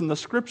there is in the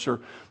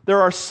Scripture.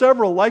 There are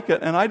several like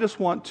it, and I just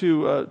want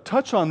to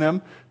touch on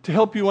them to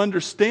help you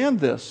understand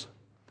this.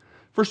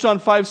 1 John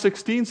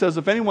 5:16 says,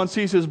 if anyone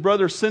sees his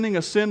brother sinning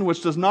a sin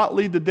which does not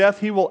lead to death,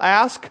 he will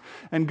ask,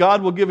 and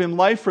God will give him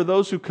life for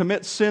those who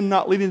commit sin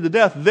not leading to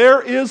death.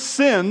 There is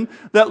sin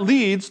that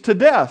leads to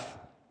death.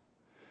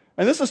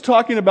 And this is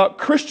talking about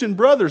Christian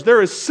brothers.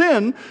 There is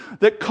sin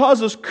that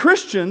causes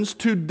Christians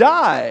to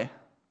die.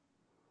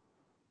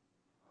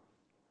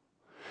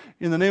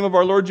 In the name of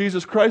our Lord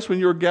Jesus Christ, when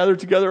you are gathered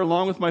together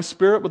along with my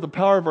Spirit with the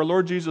power of our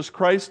Lord Jesus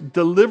Christ,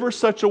 deliver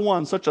such a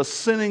one, such a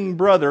sinning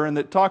brother, and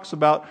it talks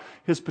about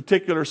his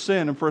particular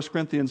sin in 1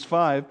 Corinthians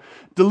 5.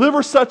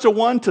 Deliver such a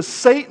one to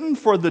Satan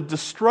for the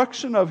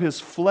destruction of his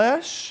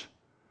flesh,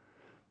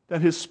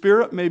 that his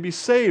spirit may be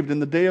saved in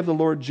the day of the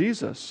Lord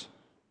Jesus.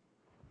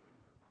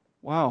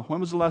 Wow, when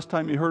was the last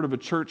time you heard of a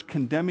church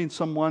condemning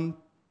someone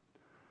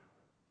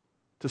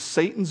to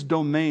Satan's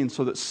domain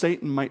so that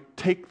Satan might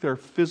take their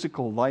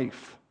physical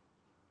life?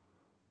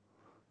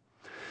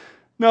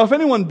 Now, if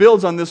anyone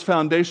builds on this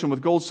foundation with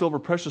gold, silver,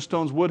 precious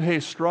stones, wood, hay,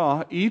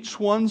 straw, each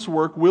one's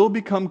work will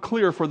become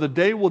clear, for the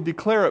day will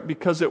declare it,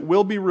 because it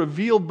will be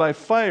revealed by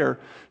fire.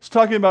 It's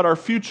talking about our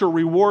future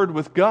reward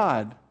with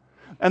God.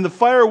 And the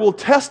fire will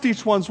test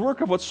each one's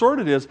work of what sort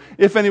it is.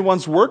 If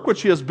anyone's work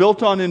which he has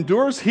built on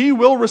endures, he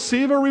will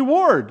receive a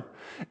reward.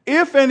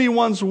 If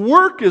anyone's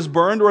work is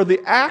burned, or the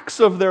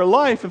acts of their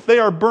life, if they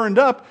are burned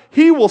up,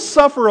 he will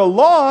suffer a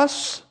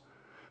loss,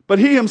 but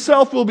he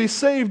himself will be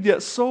saved,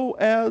 yet so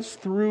as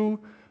through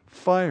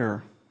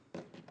fire.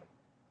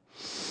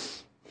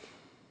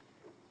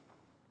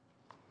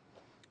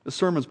 This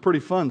sermon's pretty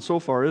fun so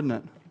far, isn't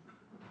it?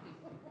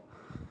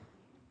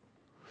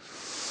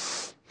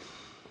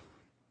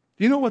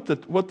 You know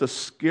what the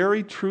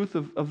scary truth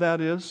of that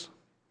is?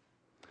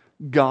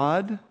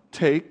 God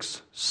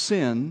takes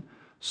sin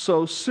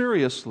so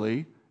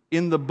seriously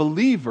in the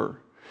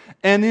believer,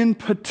 and in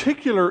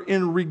particular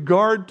in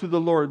regard to the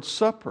Lord's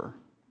Supper,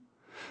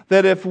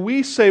 that if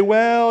we say,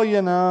 well,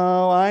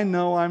 I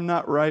know I'm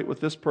not right with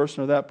this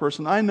person or that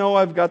person, I know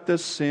I've got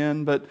this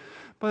sin, but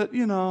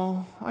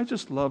I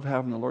just love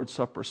having the Lord's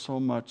Supper so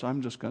much,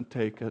 I'm just going to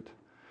take it.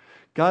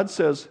 God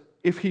says,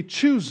 if He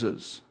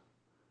chooses,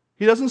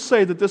 He doesn't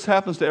say that this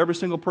happens to every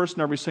single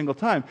person every single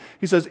time.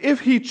 He says, if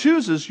He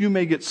chooses, you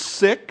may get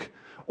sick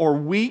or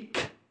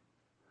weak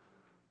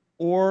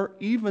or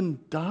even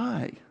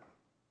die.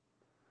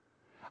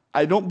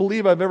 I don't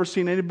believe I've ever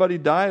seen anybody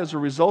die as a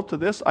result of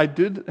this. I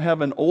did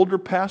have an older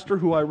pastor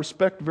who I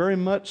respect very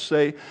much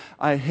say,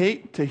 I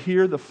hate to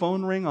hear the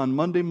phone ring on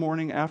Monday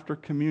morning after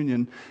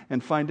communion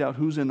and find out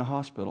who's in the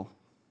hospital.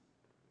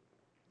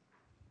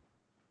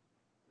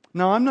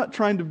 Now, I'm not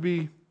trying to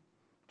be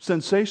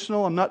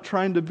sensational. I'm not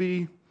trying to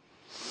be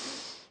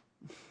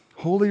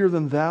holier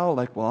than thou,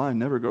 like, well, I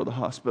never go to the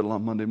hospital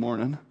on Monday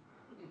morning.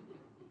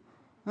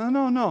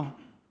 No.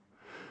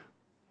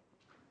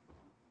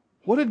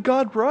 What did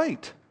God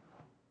write?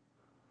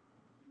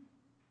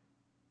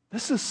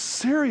 This is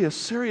serious,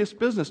 serious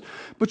business.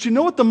 But you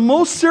know what the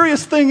most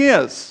serious thing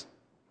is?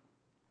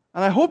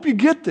 And I hope you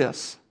get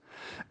this.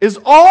 Is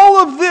all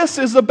of this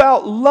is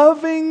about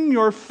loving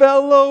your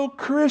fellow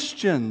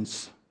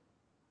Christians.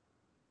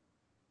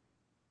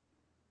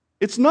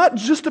 It's not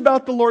just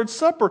about the Lord's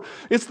Supper.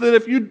 It's that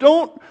if you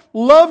don't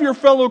love your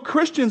fellow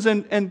Christians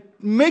and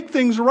make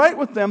things right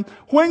with them,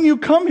 when you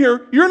come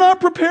here, you're not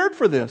prepared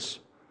for this.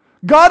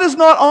 God is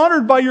not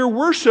honored by your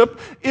worship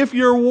if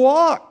your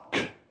walk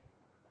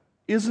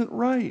isn't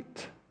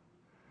right.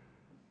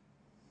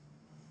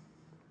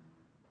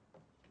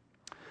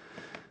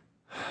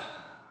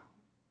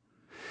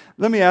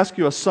 Let me ask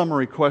you a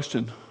summary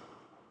question.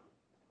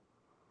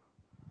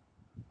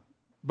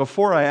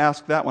 Before I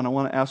ask that one, I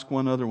want to ask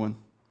one other one.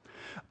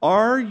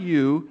 Are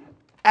you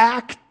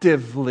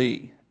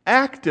actively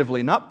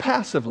actively, not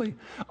passively,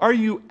 are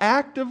you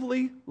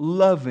actively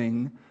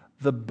loving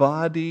the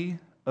body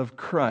of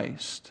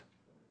Christ?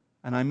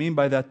 And I mean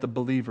by that the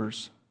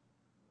believers.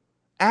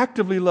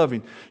 Actively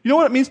loving. You know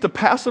what it means to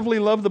passively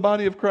love the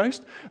body of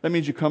Christ? That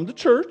means you come to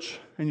church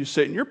and you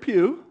sit in your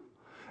pew,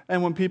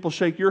 and when people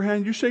shake your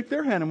hand, you shake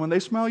their hand, and when they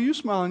smile, you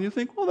smile, and you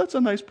think, well, that's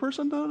a nice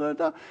person, da, da,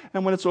 da.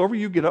 And when it's over,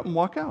 you get up and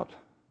walk out.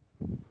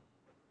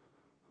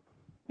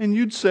 And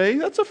you'd say,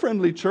 that's a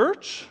friendly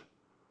church,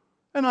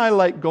 and I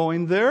like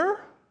going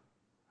there,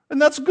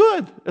 and that's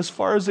good as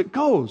far as it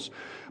goes.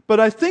 But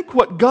I think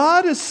what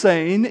God is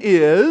saying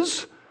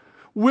is,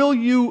 will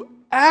you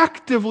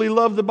actively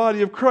love the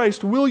body of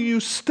Christ? Will you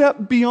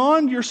step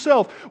beyond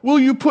yourself? Will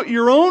you put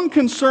your own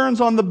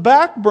concerns on the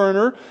back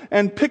burner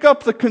and pick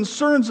up the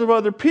concerns of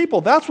other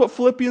people? That's what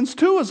Philippians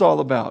 2 is all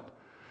about.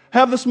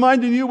 Have this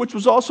mind in you which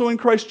was also in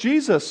Christ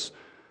Jesus.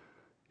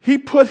 He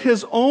put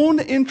his own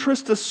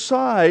interest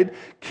aside,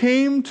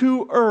 came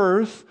to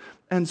earth,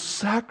 and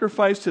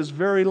sacrificed his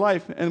very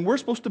life. And we're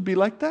supposed to be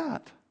like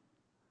that.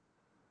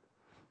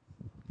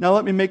 Now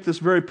let me make this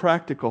very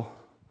practical.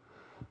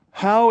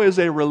 How is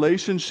a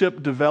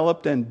relationship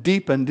developed and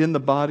deepened in the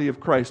body of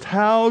Christ?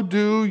 How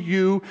do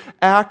you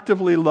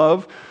actively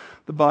love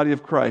the body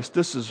of Christ?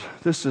 This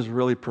is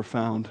really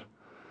profound.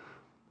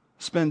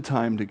 Spend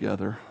time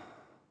together.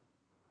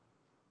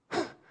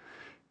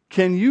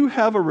 Can you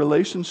have a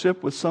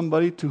relationship with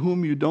somebody to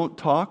whom you don't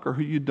talk or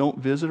who you don't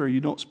visit or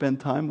you don't spend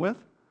time with?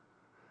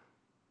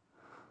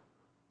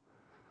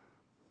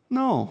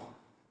 No.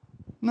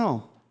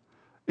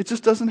 It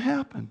just doesn't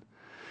happen.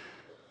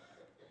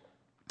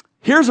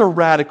 Here's a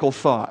radical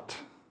thought.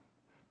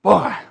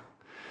 Boy,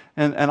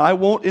 and I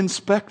won't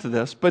inspect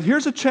this, but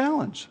here's a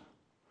challenge.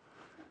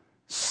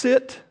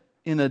 Sit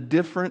in a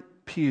different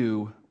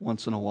pew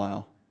once in a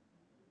while.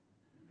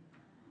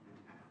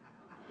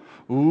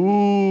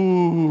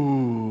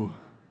 Ooh.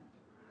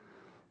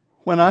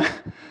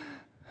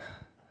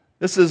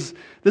 This is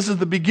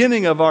the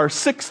beginning of our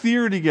 6th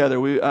year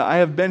together. I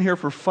have been here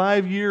for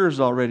 5 years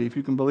already, if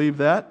you can believe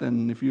that,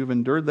 and if you've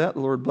endured that,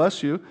 the Lord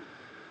bless you.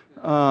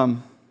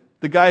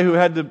 The guy who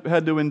had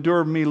to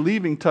endure me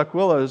leaving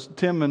Tukwila is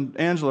Tim and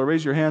Angela.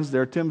 Raise your hands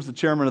there. Tim's the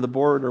chairman of the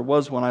board, or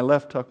was when I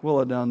left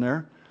Tukwila down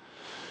there.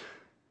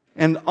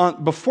 And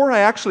before I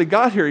actually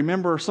got here,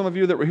 remember some of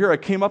you that were here, I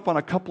came up on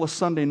a couple of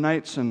Sunday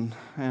nights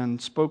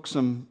and spoke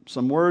some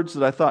words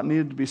that I thought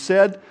needed to be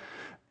said.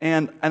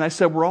 And I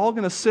said, we're all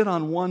going to sit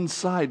on one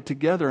side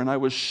together. And I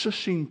was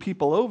shushing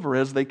people over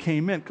as they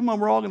came in. Come on,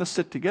 we're all going to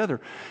sit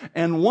together.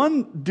 And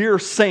one dear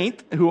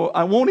saint, who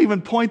I won't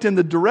even point in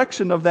the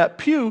direction of that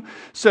pew,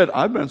 said,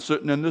 I've been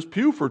sitting in this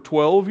pew for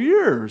 12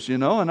 years,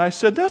 And I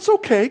said, that's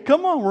okay.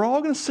 Come on, we're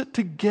all going to sit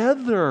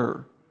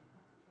together.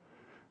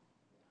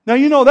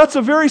 Now, that's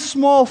a very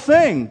small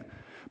thing.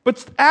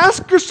 But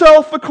ask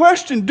yourself a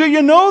question. Do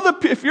you know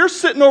if you're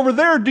sitting over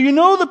there, do you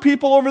know the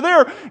people over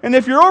there? And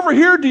if you're over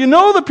here, do you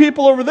know the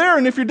people over there?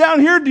 And if you're down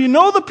here, do you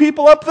know the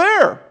people up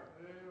there? Amen.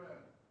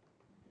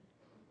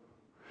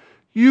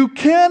 You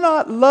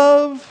cannot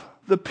love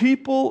the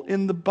people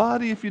in the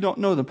body if you don't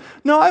know them.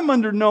 Now, I'm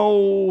under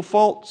no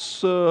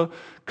false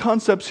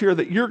concepts here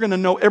that you're going to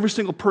know every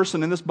single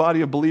person in this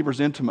body of believers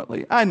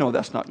intimately. I know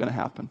that's not going to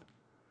happen.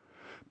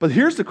 But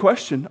here's the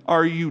question.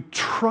 Are you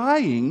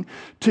trying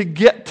to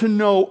get to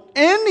know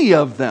any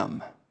of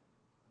them?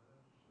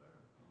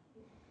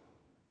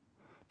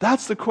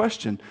 That's the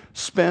question.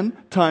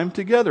 Spend time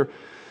together.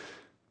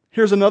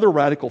 Here's another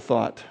radical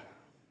thought.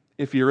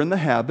 If you're in the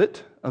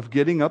habit of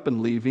getting up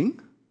and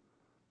leaving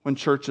when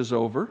church is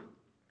over,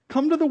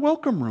 come to the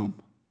welcome room.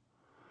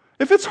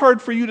 If it's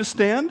hard for you to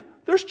stand,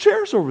 there's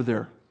chairs over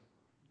there.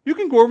 You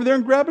can go over there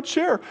and grab a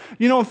chair.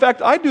 In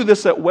fact, I do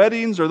this at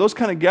weddings or those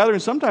kind of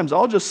gatherings. Sometimes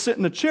I'll just sit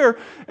in a chair,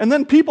 and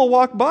then people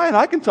walk by, and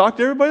I can talk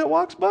to everybody that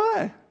walks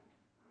by.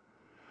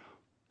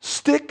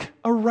 Stick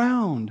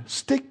around.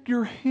 Stick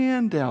your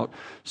hand out.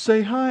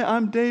 Say, hi,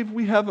 I'm Dave.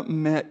 We haven't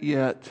met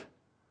yet.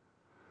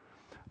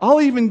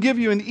 I'll even give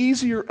you an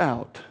easier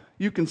out.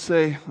 You can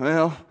say,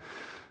 well,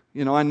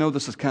 I know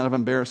this is kind of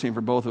embarrassing for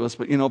both of us,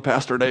 but,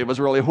 Pastor Dave was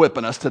really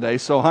whipping us today.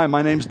 So, hi,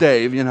 my name's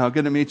Dave.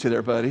 Good to meet you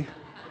there, buddy.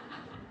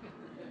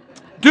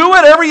 Do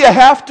whatever you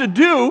have to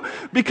do,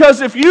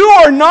 because if you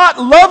are not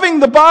loving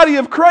the body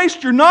of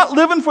Christ, you're not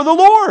living for the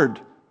Lord.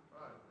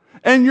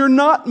 And you're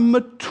not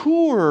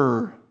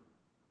mature.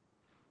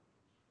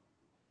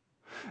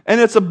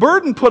 And it's a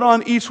burden put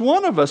on each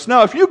one of us.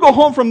 Now, if you go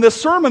home from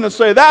this sermon and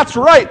say, that's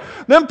right,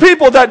 them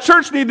people at that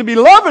church need to be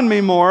loving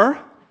me more,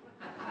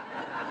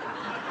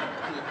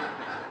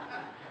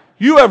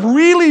 you have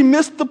really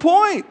missed the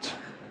point.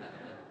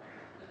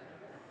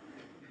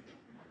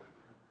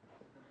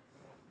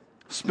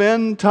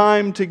 Spend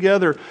time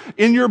together.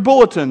 In your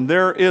bulletin,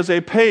 there is a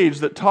page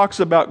that talks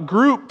about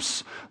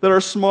groups that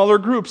are smaller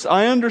groups.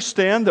 I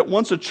understand that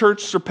once a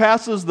church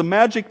surpasses the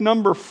magic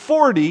number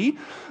 40,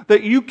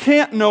 that you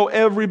can't know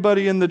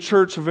everybody in the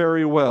church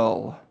very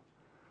well.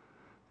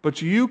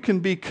 But you can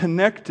be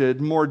connected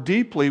more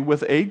deeply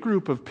with a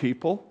group of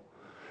people.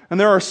 And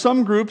there are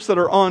some groups that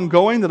are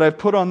ongoing that I've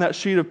put on that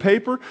sheet of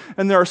paper,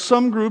 and there are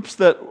some groups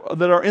that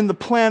are in the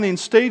planning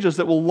stages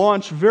that will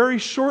launch very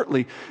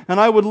shortly. And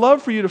I would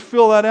love for you to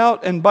fill that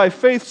out and by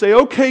faith say,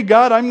 okay,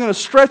 God, I'm going to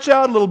stretch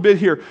out a little bit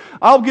here.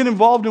 I'll get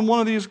involved in one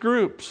of these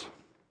groups.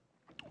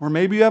 Or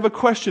maybe you have a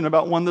question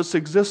about one that's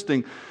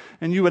existing,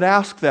 and you would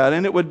ask that,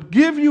 and it would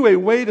give you a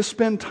way to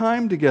spend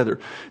time together.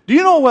 Do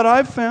you know what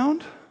I've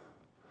found?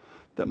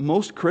 That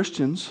most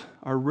Christians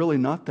are really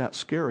not that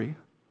scary.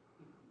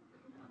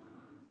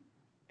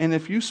 And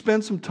if you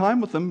spend some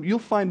time with them, you'll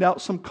find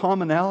out some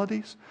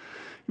commonalities.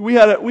 We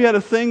had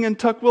a thing in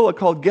Tukwila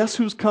called Guess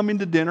Who's Coming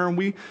to Dinner,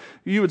 and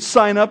you would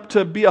sign up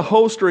to be a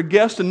host or a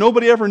guest, and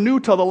nobody ever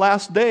knew till the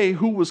last day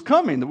who was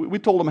coming. We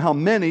told them how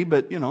many,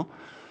 but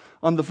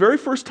on the very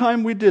first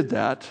time we did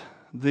that,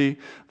 the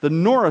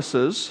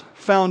Norrises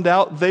found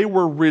out they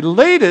were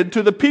related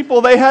to the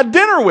people they had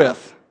dinner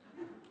with.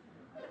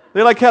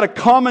 They had a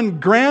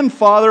common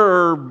grandfather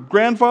or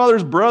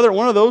grandfather's brother,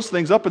 one of those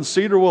things up in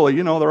Cedar Woolley.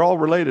 They're all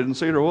related in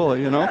Cedar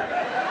Woolley, But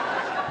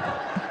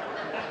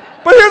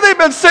here they've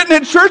been sitting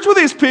in church with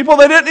these people.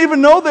 They didn't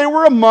even know they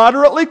were a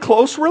moderately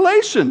close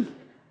relation.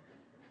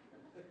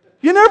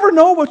 You never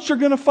know what you're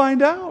going to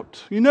find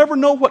out. You never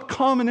know what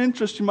common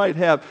interest you might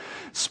have.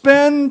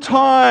 Spend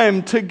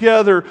time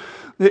together.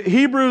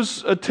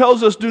 Hebrews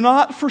tells us, do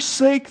not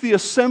forsake the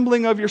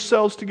assembling of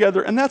yourselves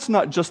together. And that's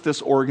not just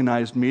this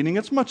organized meeting.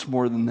 It's much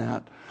more than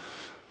that.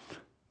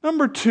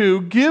 Number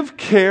 2, give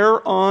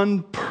care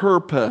on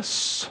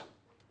purpose.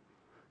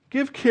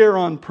 Give care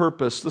on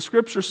purpose. The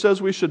Scripture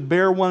says we should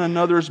bear one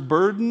another's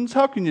burdens.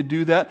 How can you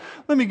do that?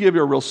 Let me give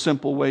you a real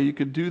simple way you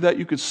could do that.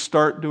 You could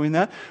start doing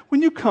that.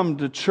 When you come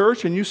to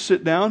church and you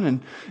sit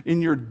down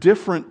in your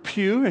different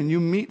pew and you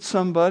meet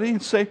somebody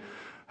and say,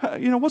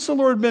 what's the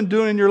Lord been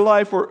doing in your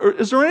life? Or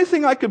is there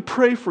anything I could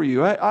pray for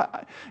you?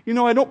 I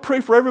don't pray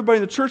for everybody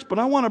in the church, but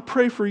I want to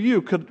pray for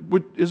you.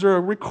 Is there a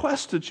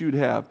request that you'd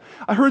have?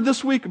 I heard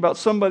this week about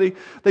somebody,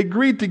 they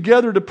agreed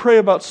together to pray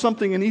about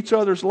something in each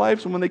other's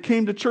lives, and when they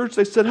came to church,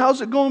 they said, how's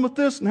it going with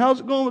this? And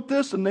how's it going with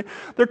this? And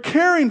they're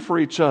caring for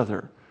each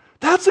other.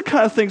 That's the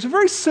kind of thing. It's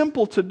very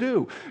simple to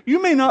do. You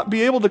may not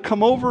be able to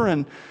come over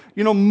and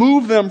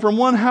move them from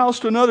one house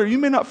to another. You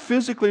may not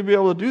physically be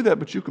able to do that,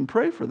 but you can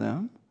pray for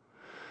them.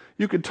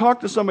 You could talk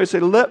to somebody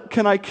and say,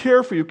 can I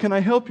care for you? Can I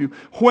help you?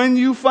 When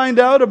you find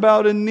out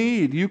about a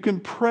need, you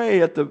can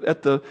pray at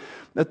the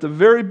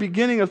very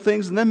beginning of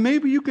things, and then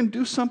maybe you can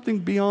do something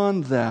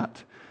beyond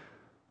that.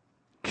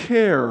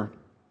 Care,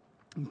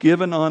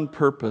 given on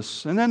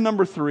purpose. And then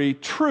number 3,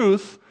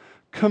 truth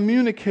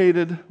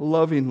communicated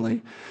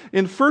lovingly.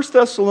 In 1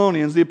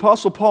 Thessalonians, the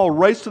Apostle Paul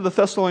writes to the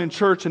Thessalonian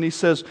church, and he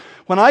says,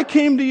 when I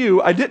came to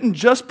you, I didn't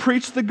just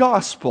preach the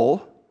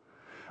gospel,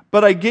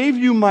 but I gave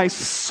you my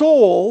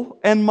soul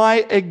and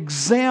my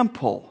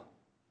example.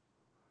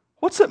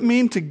 What's it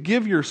mean to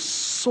give your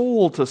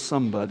soul to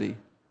somebody?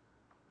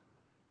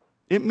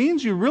 It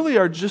means you really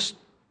are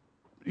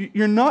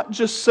you're not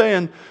just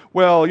saying,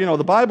 well,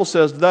 the Bible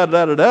says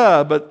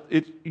da-da-da-da-da, but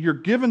you're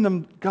giving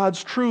them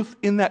God's truth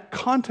in that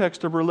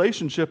context of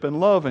relationship and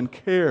love and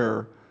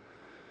care.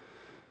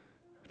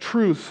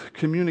 Truth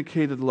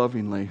communicated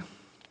lovingly.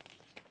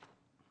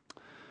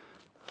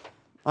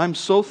 I'm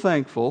so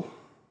thankful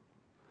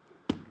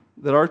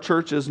that our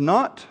church is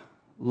not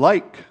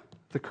like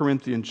the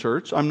Corinthian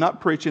church. I'm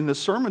not preaching this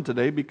sermon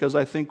today because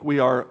I think we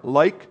are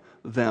like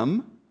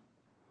them.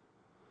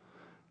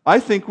 I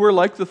think we're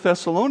like the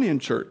Thessalonian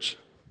church.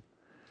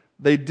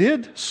 They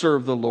did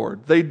serve the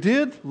Lord. They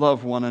did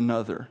love one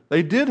another.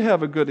 They did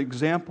have a good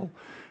example.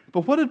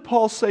 But what did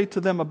Paul say to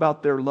them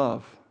about their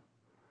love?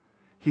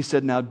 He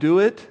said, now do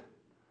it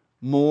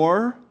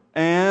more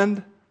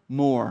and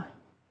more.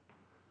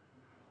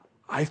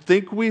 I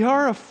think we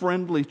are a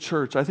friendly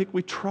church. I think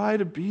we try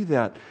to be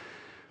that.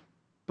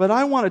 But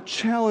I want to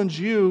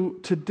challenge you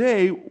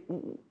today,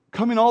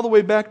 coming all the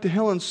way back to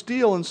Helen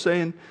Steele and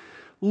saying,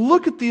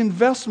 look at the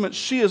investment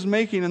she is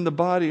making in the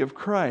body of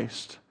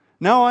Christ.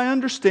 Now I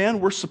understand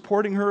we're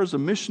supporting her as a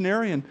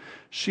missionary, and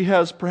she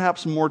has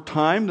perhaps more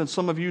time than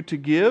some of you to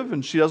give,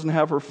 and she doesn't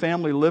have her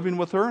family living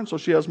with her, and so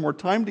she has more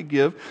time to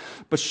give.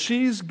 But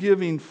she's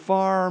giving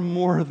far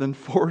more than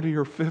 40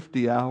 or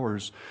 50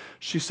 hours.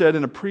 She said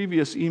in a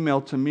previous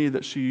email to me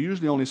that she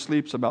usually only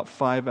sleeps about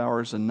 5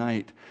 hours a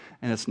night,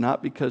 and it's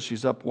not because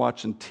she's up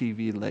watching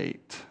TV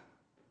late.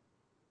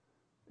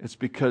 It's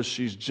because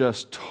she's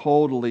just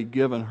totally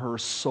given her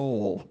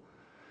soul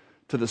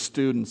to the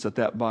students at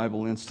that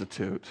Bible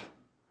Institute.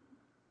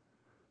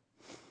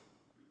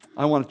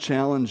 I want to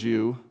challenge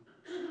you.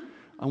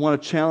 I want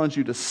to challenge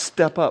you to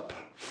step up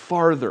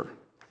farther,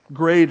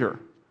 greater,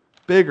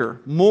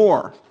 bigger,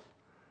 more